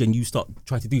change and you start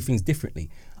trying to do things differently.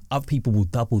 Other people will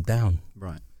double down.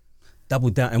 Right. Double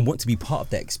down and want to be part of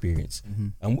that experience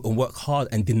and work hard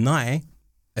and deny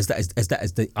as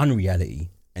the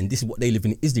unreality. And this is what they live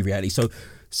in is the reality. So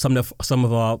some of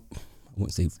our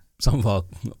what's the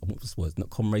word, not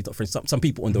comrades, not friends, some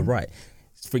people on the right,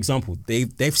 for example,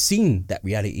 they've seen that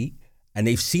reality and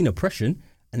they've seen oppression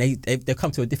and they've come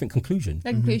to a different conclusion.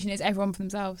 The conclusion is everyone for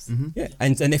themselves. Yeah,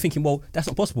 and they're thinking, well, that's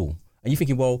not possible. And you're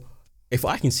thinking, well, if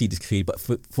I can see this clearly, but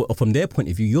from their point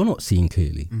of view, you're not seeing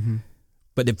clearly.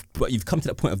 But you've come to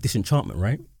that point of disenchantment,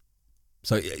 right?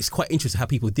 So it's quite interesting how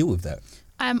people deal with that.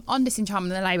 On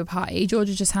disenchantment in the Labour Party,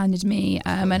 Georgia just handed me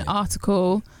an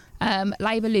article.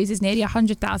 Labour loses nearly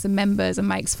 100,000 members and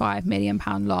makes £5 million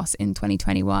loss in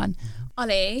 2021.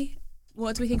 Ollie,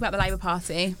 what do we think about the Labour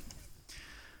Party?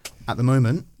 At the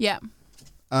moment? Yeah.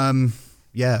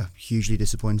 Hugely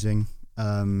disappointing.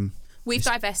 We've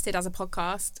divested as a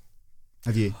podcast.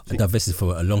 Have you? I divested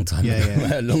for a long time ago.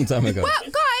 A long time ago. Well,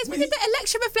 guys, we did the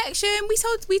election reflection. We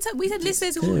said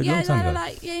listeners.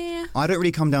 I don't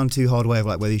really come down too hard way of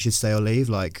whether you should stay or leave.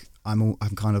 I'm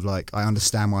kind of like, I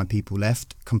understand why people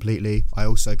left completely. I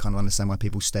also kind of understand why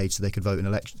people stayed so they could vote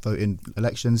in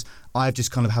elections. I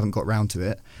just kind of haven't got round to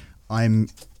it. I'm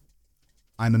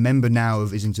a member now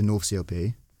of Islington North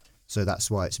CLP, so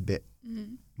that's why it's a bit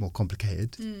more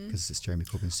complicated because it's Jeremy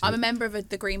Corbyn's seat. I'm a member of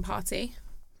the Green Party.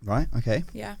 Right. Okay.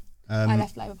 Yeah. I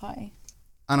left Labour Party.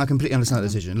 And I completely understand the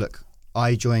decision. Look,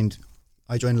 I joined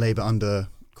Labour under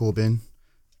Corbyn,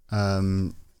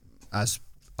 as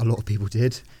a lot of people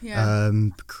did. Yeah.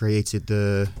 Created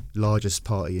the largest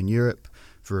party in Europe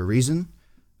for a reason.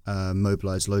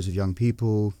 Mobilised loads of young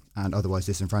people and otherwise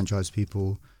disenfranchised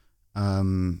people.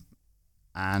 And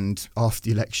after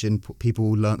the election,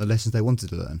 people learnt the lessons they wanted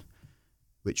to learn,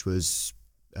 which was,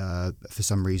 for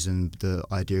some reason, the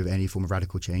idea of any form of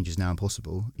radical change is now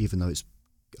impossible, even though it's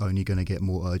only going to get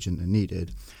more urgent and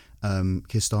needed.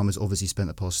 Keir Starmer's obviously spent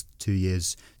the past 2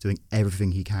 years doing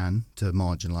everything he can to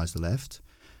marginalise the left.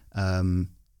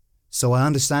 So I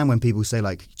understand when people say,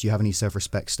 like, do you have any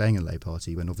self-respect staying in the Labour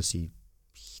Party, when obviously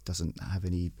he doesn't have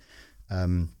any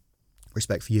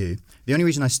respect for you. The only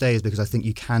reason I stay is because I think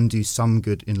you can do some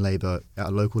good in Labour at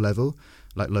a local level.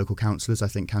 Like local councillors, I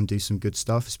think, can do some good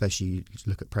stuff, especially if you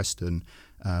look at Preston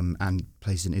and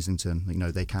places in Islington. You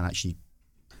know, they can actually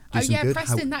do some good.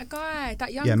 Preston, that guy,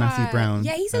 that young guy. Matthew Brown.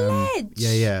 Yeah, he's a ledge.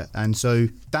 Yeah. And so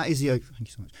that is thank you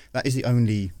so much. That is the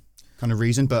only kind of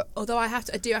reason. But although I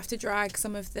do have to drag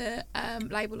some of the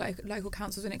Labour local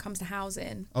councils when it comes to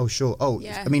housing. Oh sure. Oh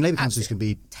yeah. I mean, Labour councils can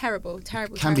be terrible.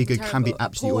 Can be good. Terrible, can be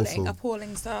absolutely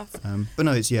appalling stuff. But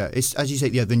no, it's as you say.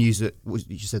 Yeah, the news that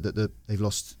you said that they've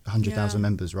lost 100,000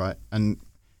 members, right? And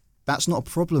that's not a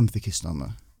problem for Keir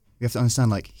Starmer. You have to understand,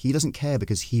 like, he doesn't care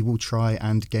because he will try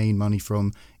and gain money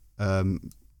from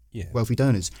wealthy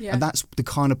donors, and that's the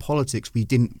kind of politics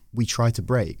we try to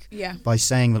break by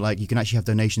saying that, like, you can actually have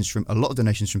a lot of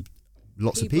donations from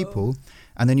lots of people,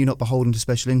 and then you're not beholden to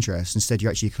special interests. Instead,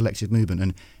 you're actually a collective movement,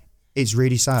 and it's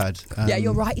really sad. Yeah,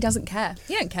 you're right. He doesn't care.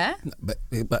 He don't care.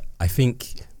 But I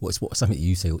think what's something that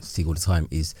you see all the time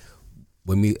is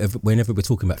whenever we're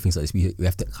talking about things like this, we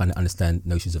have to kind of understand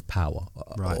notions of power,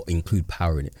 or include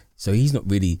power in it. So he's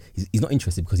not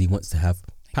interested because he wants to have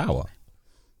power.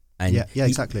 And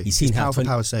exactly. He's seen power for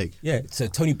power's sake. Yeah. So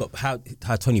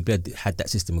how Tony Blair had that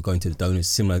system of going to the donors,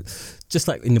 similar, just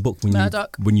like in the book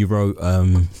when you wrote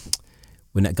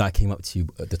when that guy came up to you,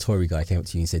 the Tory guy came up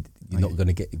to you and said you're not going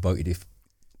to get voted if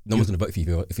no one's going to vote for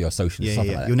you if you're a socialist.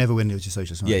 Yeah. Like you'll never win if you're a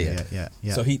socialist. Yeah.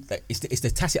 So it's the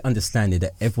tacit understanding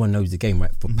that everyone knows the game,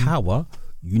 right? For power,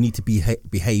 you need to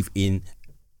behave in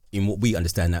what we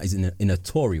understand now is in a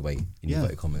Tory way, in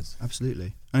inverted commas.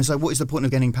 Absolutely. And it's like, what is the point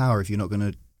of gaining power if you're not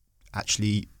going to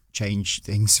actually change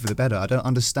things for the better? I don't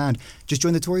understand. Just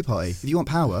join the Tory party. If you want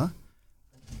power,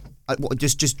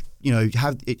 just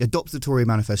adopt the Tory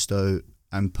manifesto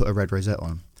and put a red rosette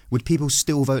on. Would people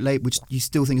still vote Labour? Which you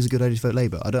still think is a good idea to vote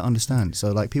Labour? I don't understand.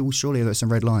 So, like, people surely have some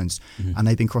red lines, and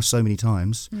they've been crossed so many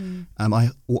times.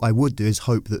 What I would do is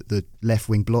hope that the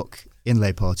left-wing bloc in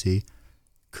Labour Party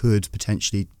could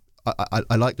potentially.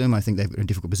 I like them. I think they're in a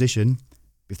difficult position.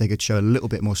 If they could show a little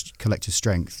bit more collective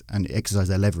strength and exercise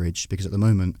their leverage, because at the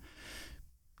moment,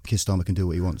 Keir Starmer can do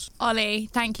what he wants. Ollie,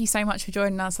 thank you so much for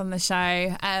joining us on the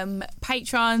show.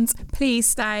 Patrons, please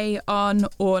stay on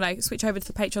or switch over to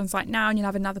the Patreon site now and you'll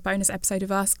have another bonus episode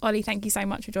of us. Ollie, thank you so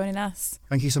much for joining us.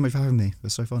 Thank you so much for having me. It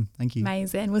was so fun. Thank you.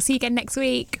 Amazing. We'll see you again next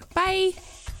week. Bye.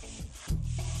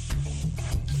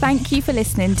 Thank you for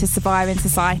listening to Surviving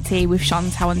Society with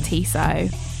Chantal and Tissot.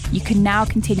 You can now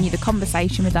continue the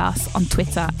conversation with us on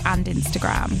Twitter and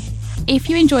Instagram. If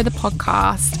you enjoy the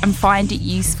podcast and find it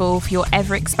useful for your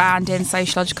ever-expanding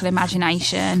sociological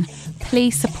imagination,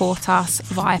 please support us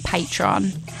via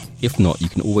Patreon. If not, you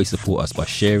can always support us by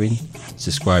sharing,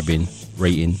 subscribing,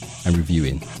 rating and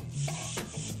reviewing.